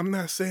I'm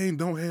not saying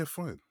don't have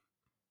fun,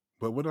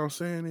 but what I'm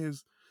saying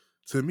is,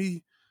 to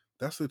me,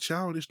 that's a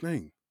childish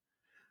thing.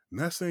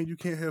 Not saying you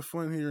can't have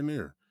fun here and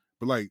there,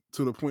 but like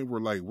to the point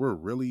where like we're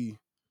really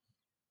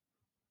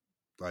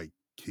like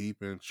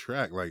keeping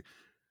track, like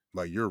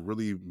you're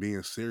really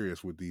being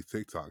serious with these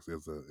TikToks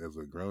as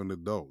a grown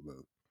adult.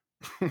 Though.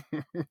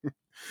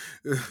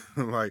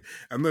 Like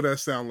I know that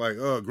sound like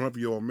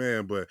grumpy old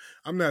man, but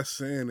I'm not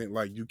saying it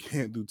like you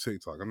can't do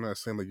TikTok. I'm not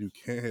saying like you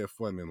can't have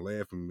fun and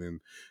laugh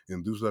and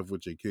do stuff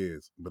with your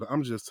kids. But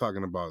I'm just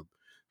talking about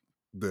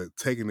the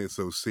taking it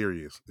so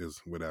serious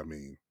is what I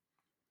mean.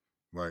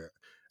 Like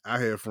I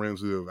have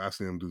friends who I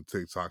see them do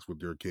TikToks with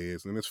their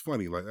kids, and it's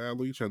funny. Like, look,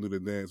 you trying to do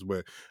the dance,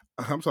 but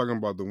I'm talking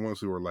about the ones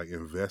who are like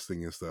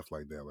investing in stuff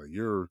like that. Like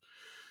you're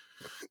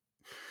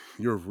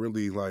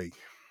really like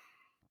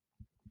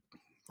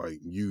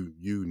you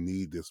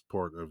need this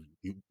part of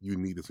you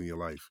need this in your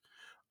life.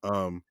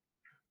 Um,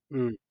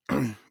 Mm.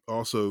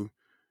 Also,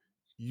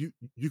 you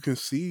can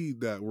see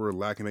that we're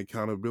lacking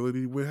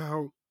accountability with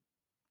how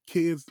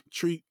kids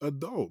treat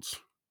adults.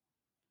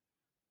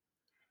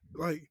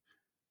 Like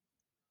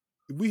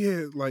we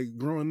had like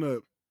growing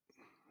up,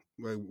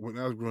 like when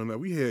I was growing up,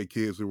 we had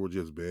kids who were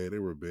just bad. They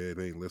were bad.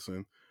 They ain't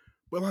listen.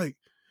 But like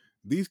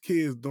these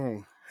kids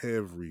don't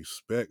have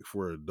respect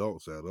for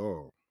adults at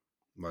all.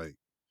 Like,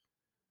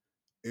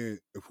 and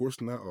of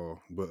course not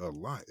all, but a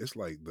lot. It's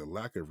like the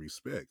lack of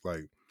respect.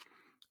 Like,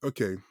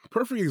 okay,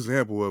 perfect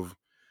example of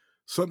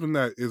something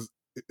that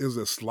is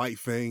a slight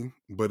thing,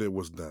 but it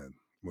was done.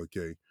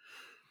 Okay,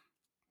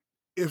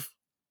 if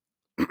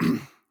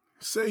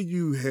say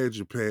you had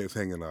your pants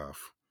hanging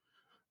off,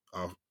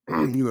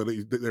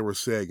 they were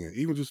sagging,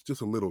 even just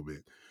a little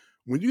bit.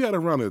 When you got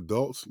around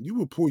adults, you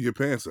would pull your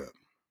pants up.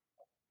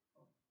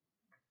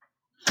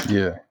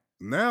 yeah.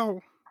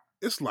 Now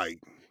it's like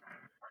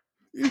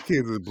these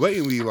kids are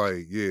blatantly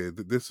like, yeah,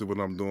 this is what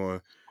I'm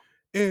doing,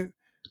 and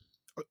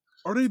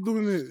are they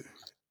doing it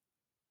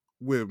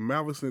with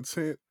malice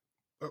intent?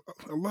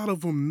 A lot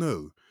of them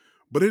know,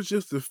 but it's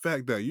just the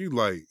fact that you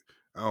like,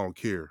 I don't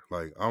care.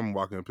 Like I'm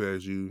walking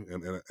past you,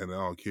 and I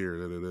don't care.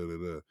 Da, da, da,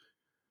 da, da.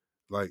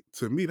 Like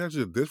to me, that's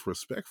just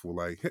disrespectful.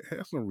 Like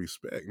have some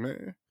respect,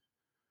 man.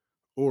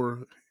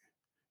 Or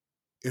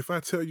if I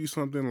tell you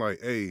something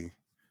like, "Hey,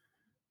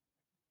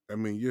 I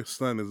mean, your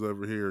son is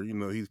over here. You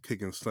know, he's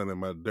kicking sun in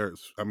my dirt.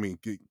 I mean,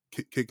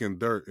 kicking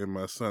dirt in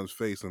my son's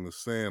face in the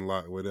sand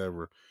lot,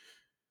 whatever."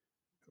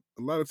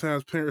 A lot of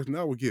times, parents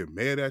now will get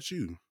mad at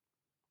you.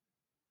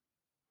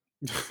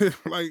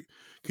 Like,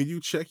 can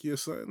you check your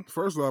son?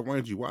 First off, why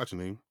aren't you watching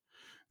him?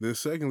 Then,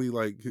 secondly,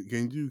 like,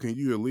 can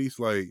you at least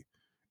like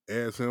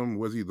ask him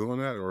was he doing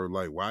that or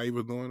like why he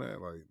was doing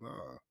that? Like,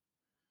 nah.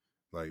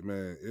 Like,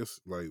 man,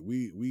 it's like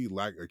we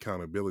lack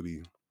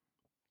accountability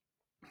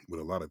with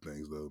a lot of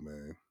things, though,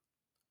 man.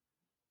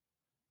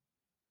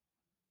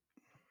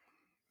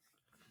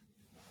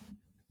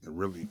 It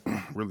really,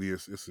 really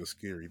is. It's a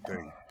scary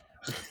thing.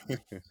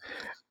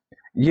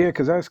 Yeah,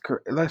 because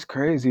that's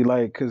crazy.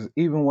 Like, because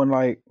even when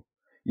like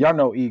y'all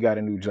know E got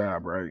a new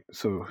job, right?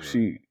 So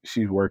Right.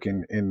 she's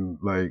working in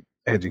like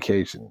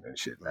education and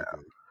shit now.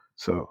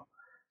 Okay.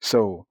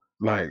 So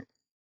like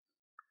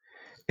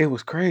it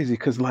was crazy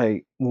because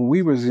like when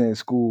we was in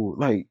school,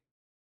 like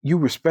you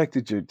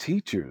respected your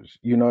teachers.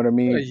 You know what I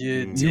No, mean?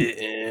 you Mm. You,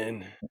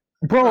 didn't.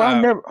 bro, I I,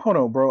 never hold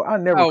on, bro. I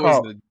I never was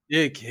called. a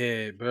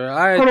dickhead, bro.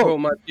 I Hold had on,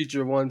 told my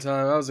teacher one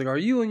time, I was like, "Are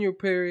you in your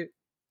period?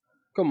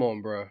 Come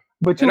on, bro."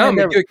 but And you ain't I'm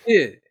a never, good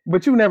kid.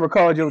 but you never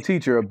called your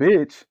teacher a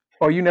bitch,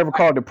 or you never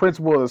called the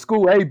principal of the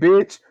school, "Hey,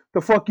 bitch,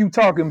 the fuck you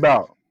talking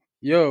about?"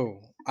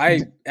 Yo,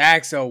 I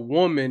asked a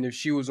woman if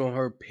she was on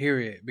her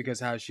period because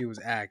how she was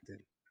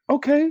acting.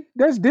 Okay,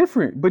 that's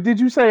different. But did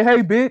you say, "Hey,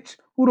 bitch,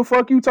 who the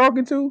fuck you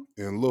talking to?"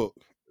 And look,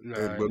 Nah,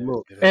 and I but never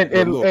look, did And that.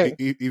 but and, look, and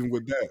even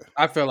with that,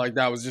 I felt like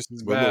that was just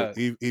as but look, bad.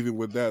 even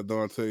with that,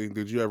 Dante,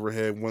 did you ever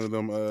have one of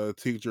them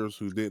teachers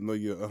who didn't know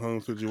your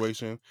home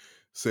situation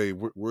say,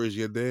 "Where's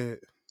your dad?"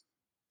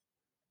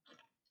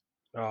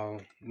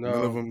 Oh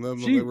None of no, them, none of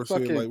them she ever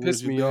said fucking like,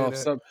 "Where's pissed your me dad off.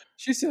 at?" Some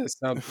she said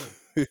something.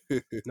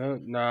 No,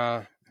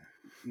 nah.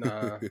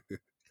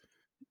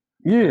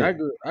 And yeah,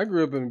 I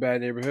grew up in a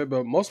bad neighborhood,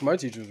 but most of my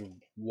teachers were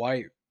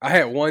white. I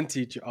had one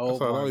teacher. That's Oh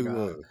how it my always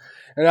god! was.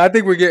 And I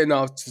think we're getting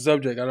off the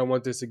subject. I don't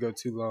want this to go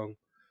too long,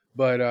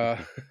 but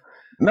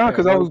no, I had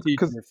because I one was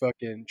because teacher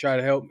fucking try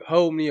to help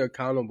hold me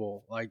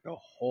accountable like the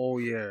whole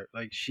year.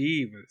 Like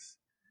she was.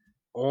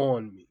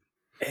 on me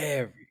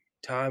every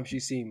time she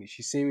see me.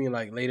 She see me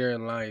like later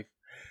in life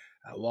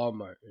at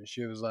Walmart, and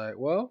she was like,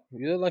 "Well,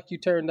 you look like you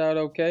turned out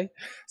okay."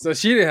 So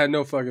she didn't have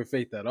no fucking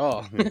faith at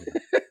all.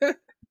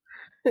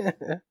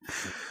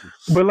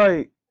 But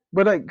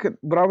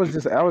I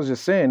was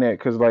just saying that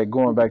because like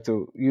going back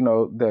to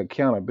the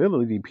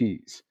accountability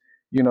piece,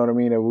 you know what I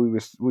mean? That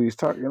we was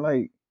talking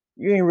like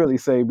you ain't really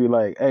say be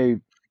like, hey,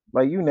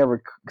 like you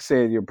never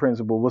said your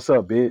principal, what's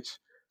up, bitch?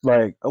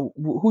 Like, oh,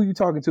 who you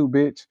talking to,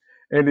 bitch?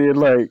 And then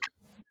like,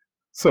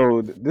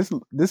 so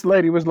this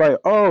lady was like,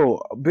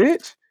 oh,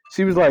 bitch.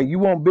 She was like, you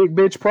want big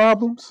bitch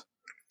problems?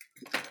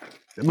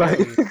 Like,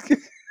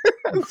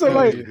 so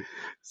like,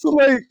 so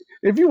like,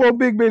 if you want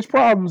big bitch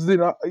problems, then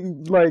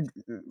like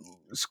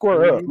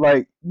square up. Mhm.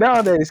 Like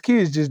nowadays,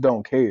 kids just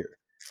don't care.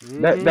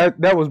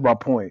 That was my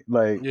point.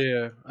 Like,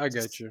 Yeah, I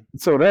got you.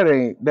 so that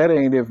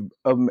ain't if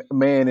a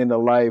man in the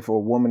life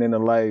or woman in the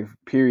life.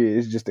 Period.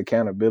 It's just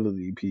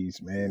accountability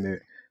piece, man.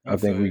 That I I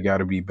think feel we you. got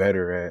to be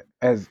better at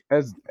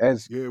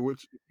Yeah,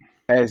 which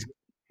as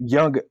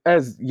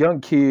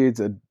young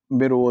kids,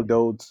 middle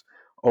adults,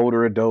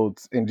 older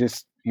adults, and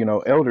just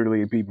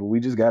elderly people. We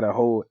just gotta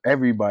hold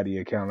everybody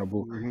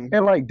accountable mhm.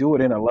 and like do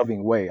it in a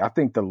loving way. I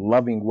think the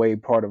loving way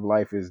part of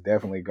life is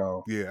definitely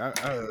gone. Yeah,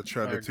 I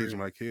try I to teach agree.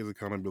 my kids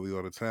accountability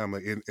all the time,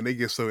 like, and they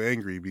get so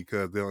angry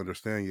because they don't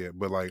understand yet.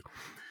 But like,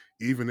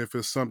 even if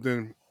it's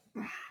something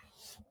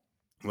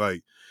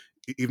like,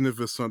 even if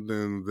it's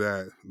something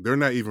that they're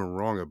not even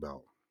wrong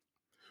about,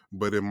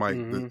 but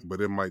Hmm. but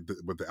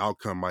the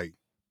outcome might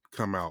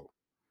come out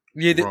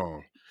Yeah.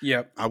 wrong.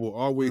 Yep. I will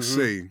always Hmm.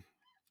 say,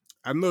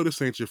 I know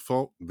this ain't your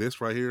fault,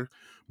 this right here,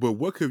 but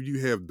what could you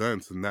have done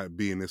to not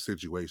be in this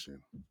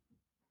situation?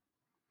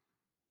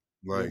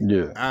 Yeah. Like,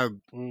 Yeah, I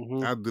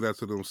Hmm. I do that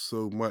to them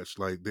so much.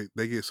 Like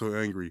they get so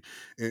angry.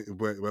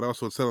 But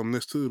also tell them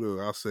this too though.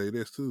 I'll say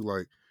this too.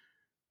 Like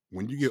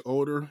when you get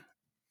older,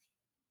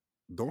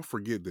 don't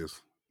forget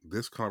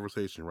this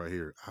conversation right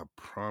here. I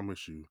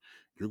promise you,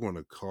 you're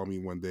gonna call me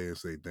one day and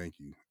say thank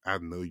you. I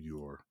know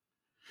you are.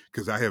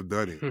 Because I have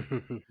done it.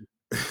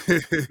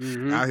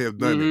 Hmm. I have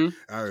done it. Hmm.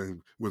 I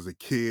was a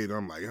kid.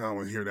 I'm like, I don't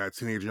want to hear that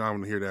teenager. I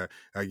don't want to hear that.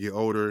 I get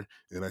older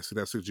and I see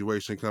that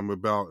situation come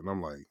about, and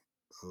I'm like,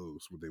 oh,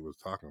 that's what they was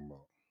talking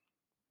about.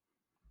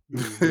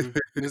 Hmm.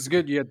 It's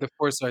good you had the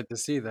foresight to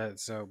see that.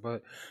 So,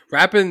 but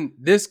wrapping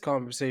this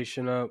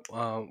conversation up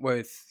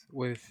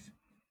with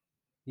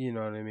you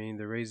know what I mean,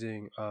 the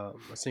raising a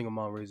single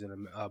mom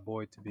raising a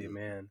boy to be a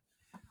man.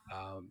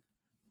 Um,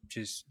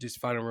 just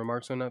final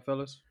remarks on that,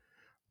 fellas.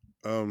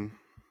 um,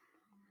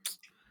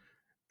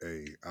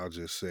 hey, I'll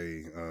just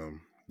say,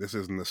 this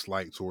isn't a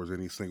slight towards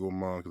any single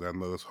mom because I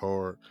know it's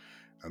hard.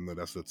 I know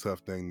that's a tough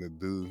thing to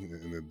do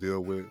and to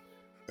deal with.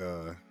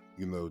 Uh,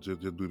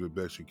 just do the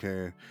best you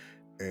can,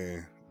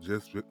 and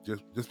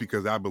just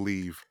because I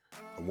believe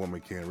a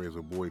woman can't raise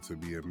a boy to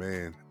be a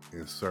man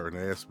in certain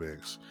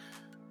aspects,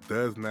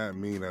 does not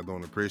mean I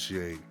don't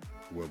appreciate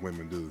what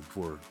women do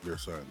for their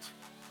sons,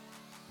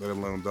 let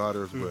alone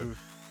daughters, but Hmm.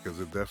 because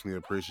it's definitely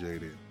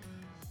appreciated.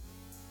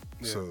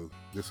 Yeah. So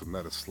this is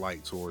not a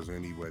slight towards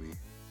anybody.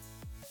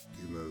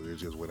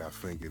 It's just what I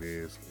think it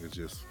is. It's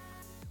just,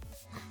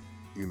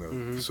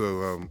 Hmm.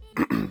 So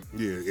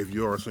yeah, if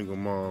you are a single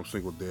mom,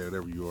 single dad,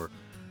 whatever you are,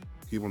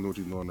 keep on doing what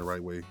you're doing the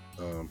right way.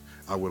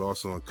 I would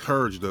also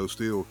encourage those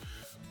still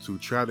to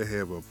try to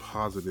have a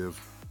positive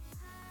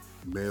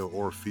male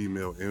or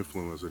female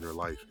influence in their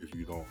life. If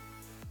you don't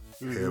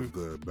Hmm. have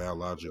the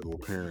biological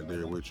parent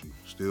there with you,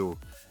 still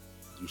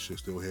you should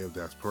still have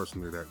that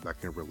person there that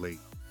can relate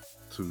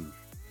to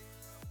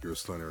your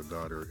son or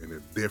daughter in a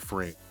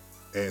different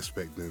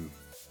aspect than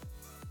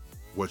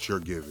what you're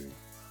giving.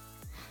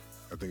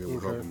 I think it will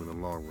help Okay. them in the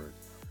long run.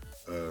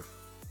 Uh,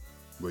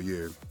 but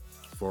yeah,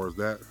 as far as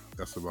that,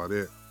 that's about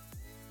it.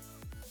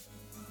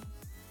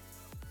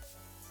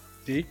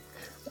 D.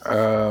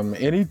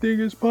 anything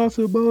is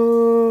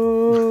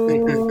possible.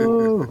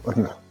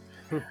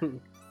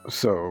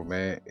 So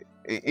man,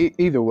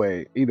 either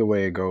way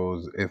it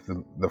goes. If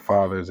the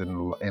father's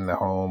in the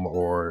home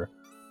or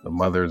the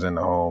mother's in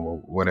the home or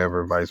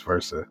whatever, vice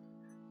versa,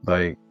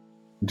 like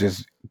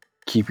just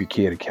keep your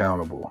kid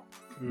accountable,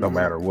 no Hmm.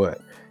 matter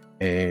what,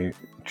 and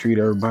treat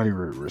everybody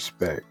with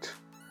respect.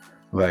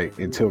 Like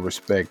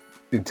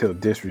until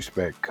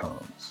disrespect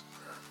comes,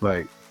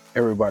 like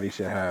everybody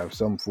should have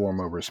some form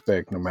of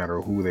respect, no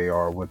matter who they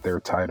are, what their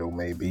title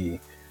may be.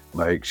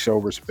 Like show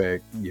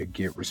respect, you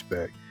get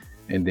respect,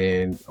 and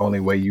then only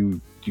way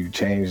you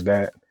change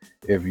that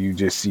if you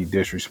just see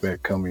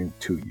disrespect coming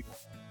to you,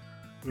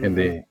 and Hmm.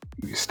 then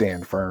you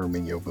stand firm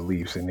in your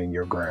beliefs and in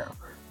your ground.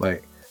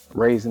 Like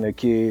raising a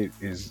kid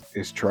is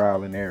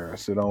trial and error,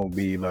 so don't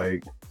be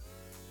like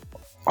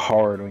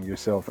hard on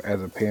yourself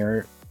as a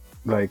parent,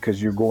 like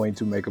because you're going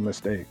to make a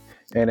mistake.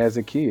 And as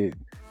a kid,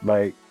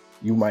 like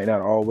you might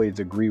not always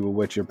agree with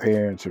what your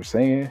parents are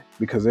saying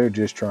because they're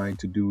just trying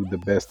to do the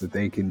best that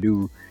they can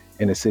do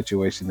in a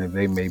situation that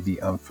they may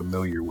be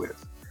unfamiliar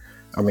with.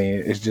 I mean,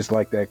 it's just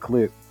like that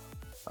clip.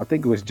 I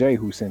think it was Jay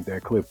who sent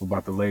that clip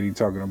about the lady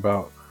talking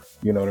about,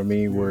 you know what I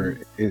mean, Hmm. where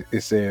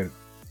it said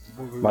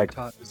What we were Like,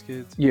 taught as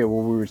kids. yeah,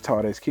 what we were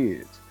taught as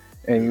kids.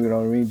 And you know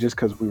what I mean? Just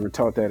because we were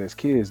taught that as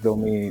kids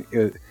don't mean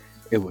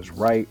it was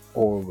right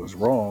or it was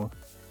wrong.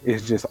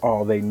 It's just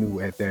all they knew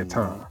at that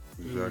time.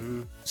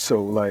 Exactly.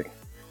 So like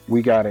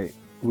we gotta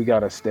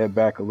step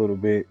back a little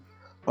bit,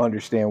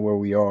 understand where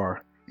we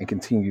are, and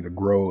continue to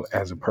grow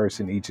as a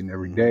person each and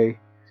every day,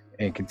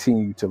 and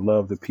continue to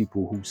love the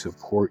people who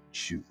support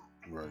you.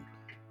 Right.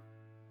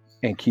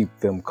 And keep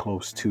them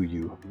close to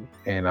you.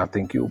 And I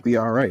think you'll be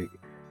all right.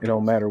 It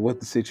don't matter what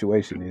the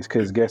situation is,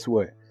 because guess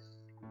what?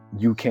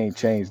 You can't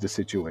change the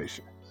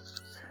situation.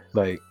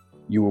 Like,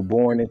 you were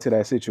born into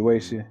that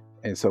situation,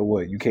 and so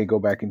what? You can't go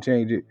back and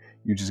change it.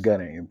 You just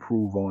gotta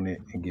improve on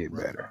it and get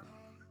better.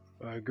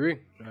 I agree,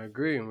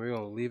 and we're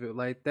gonna leave it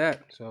like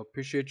that. So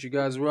appreciate you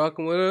guys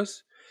rocking with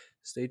us.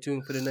 Stay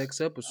tuned for the next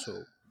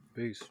episode.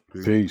 Peace.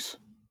 Peace.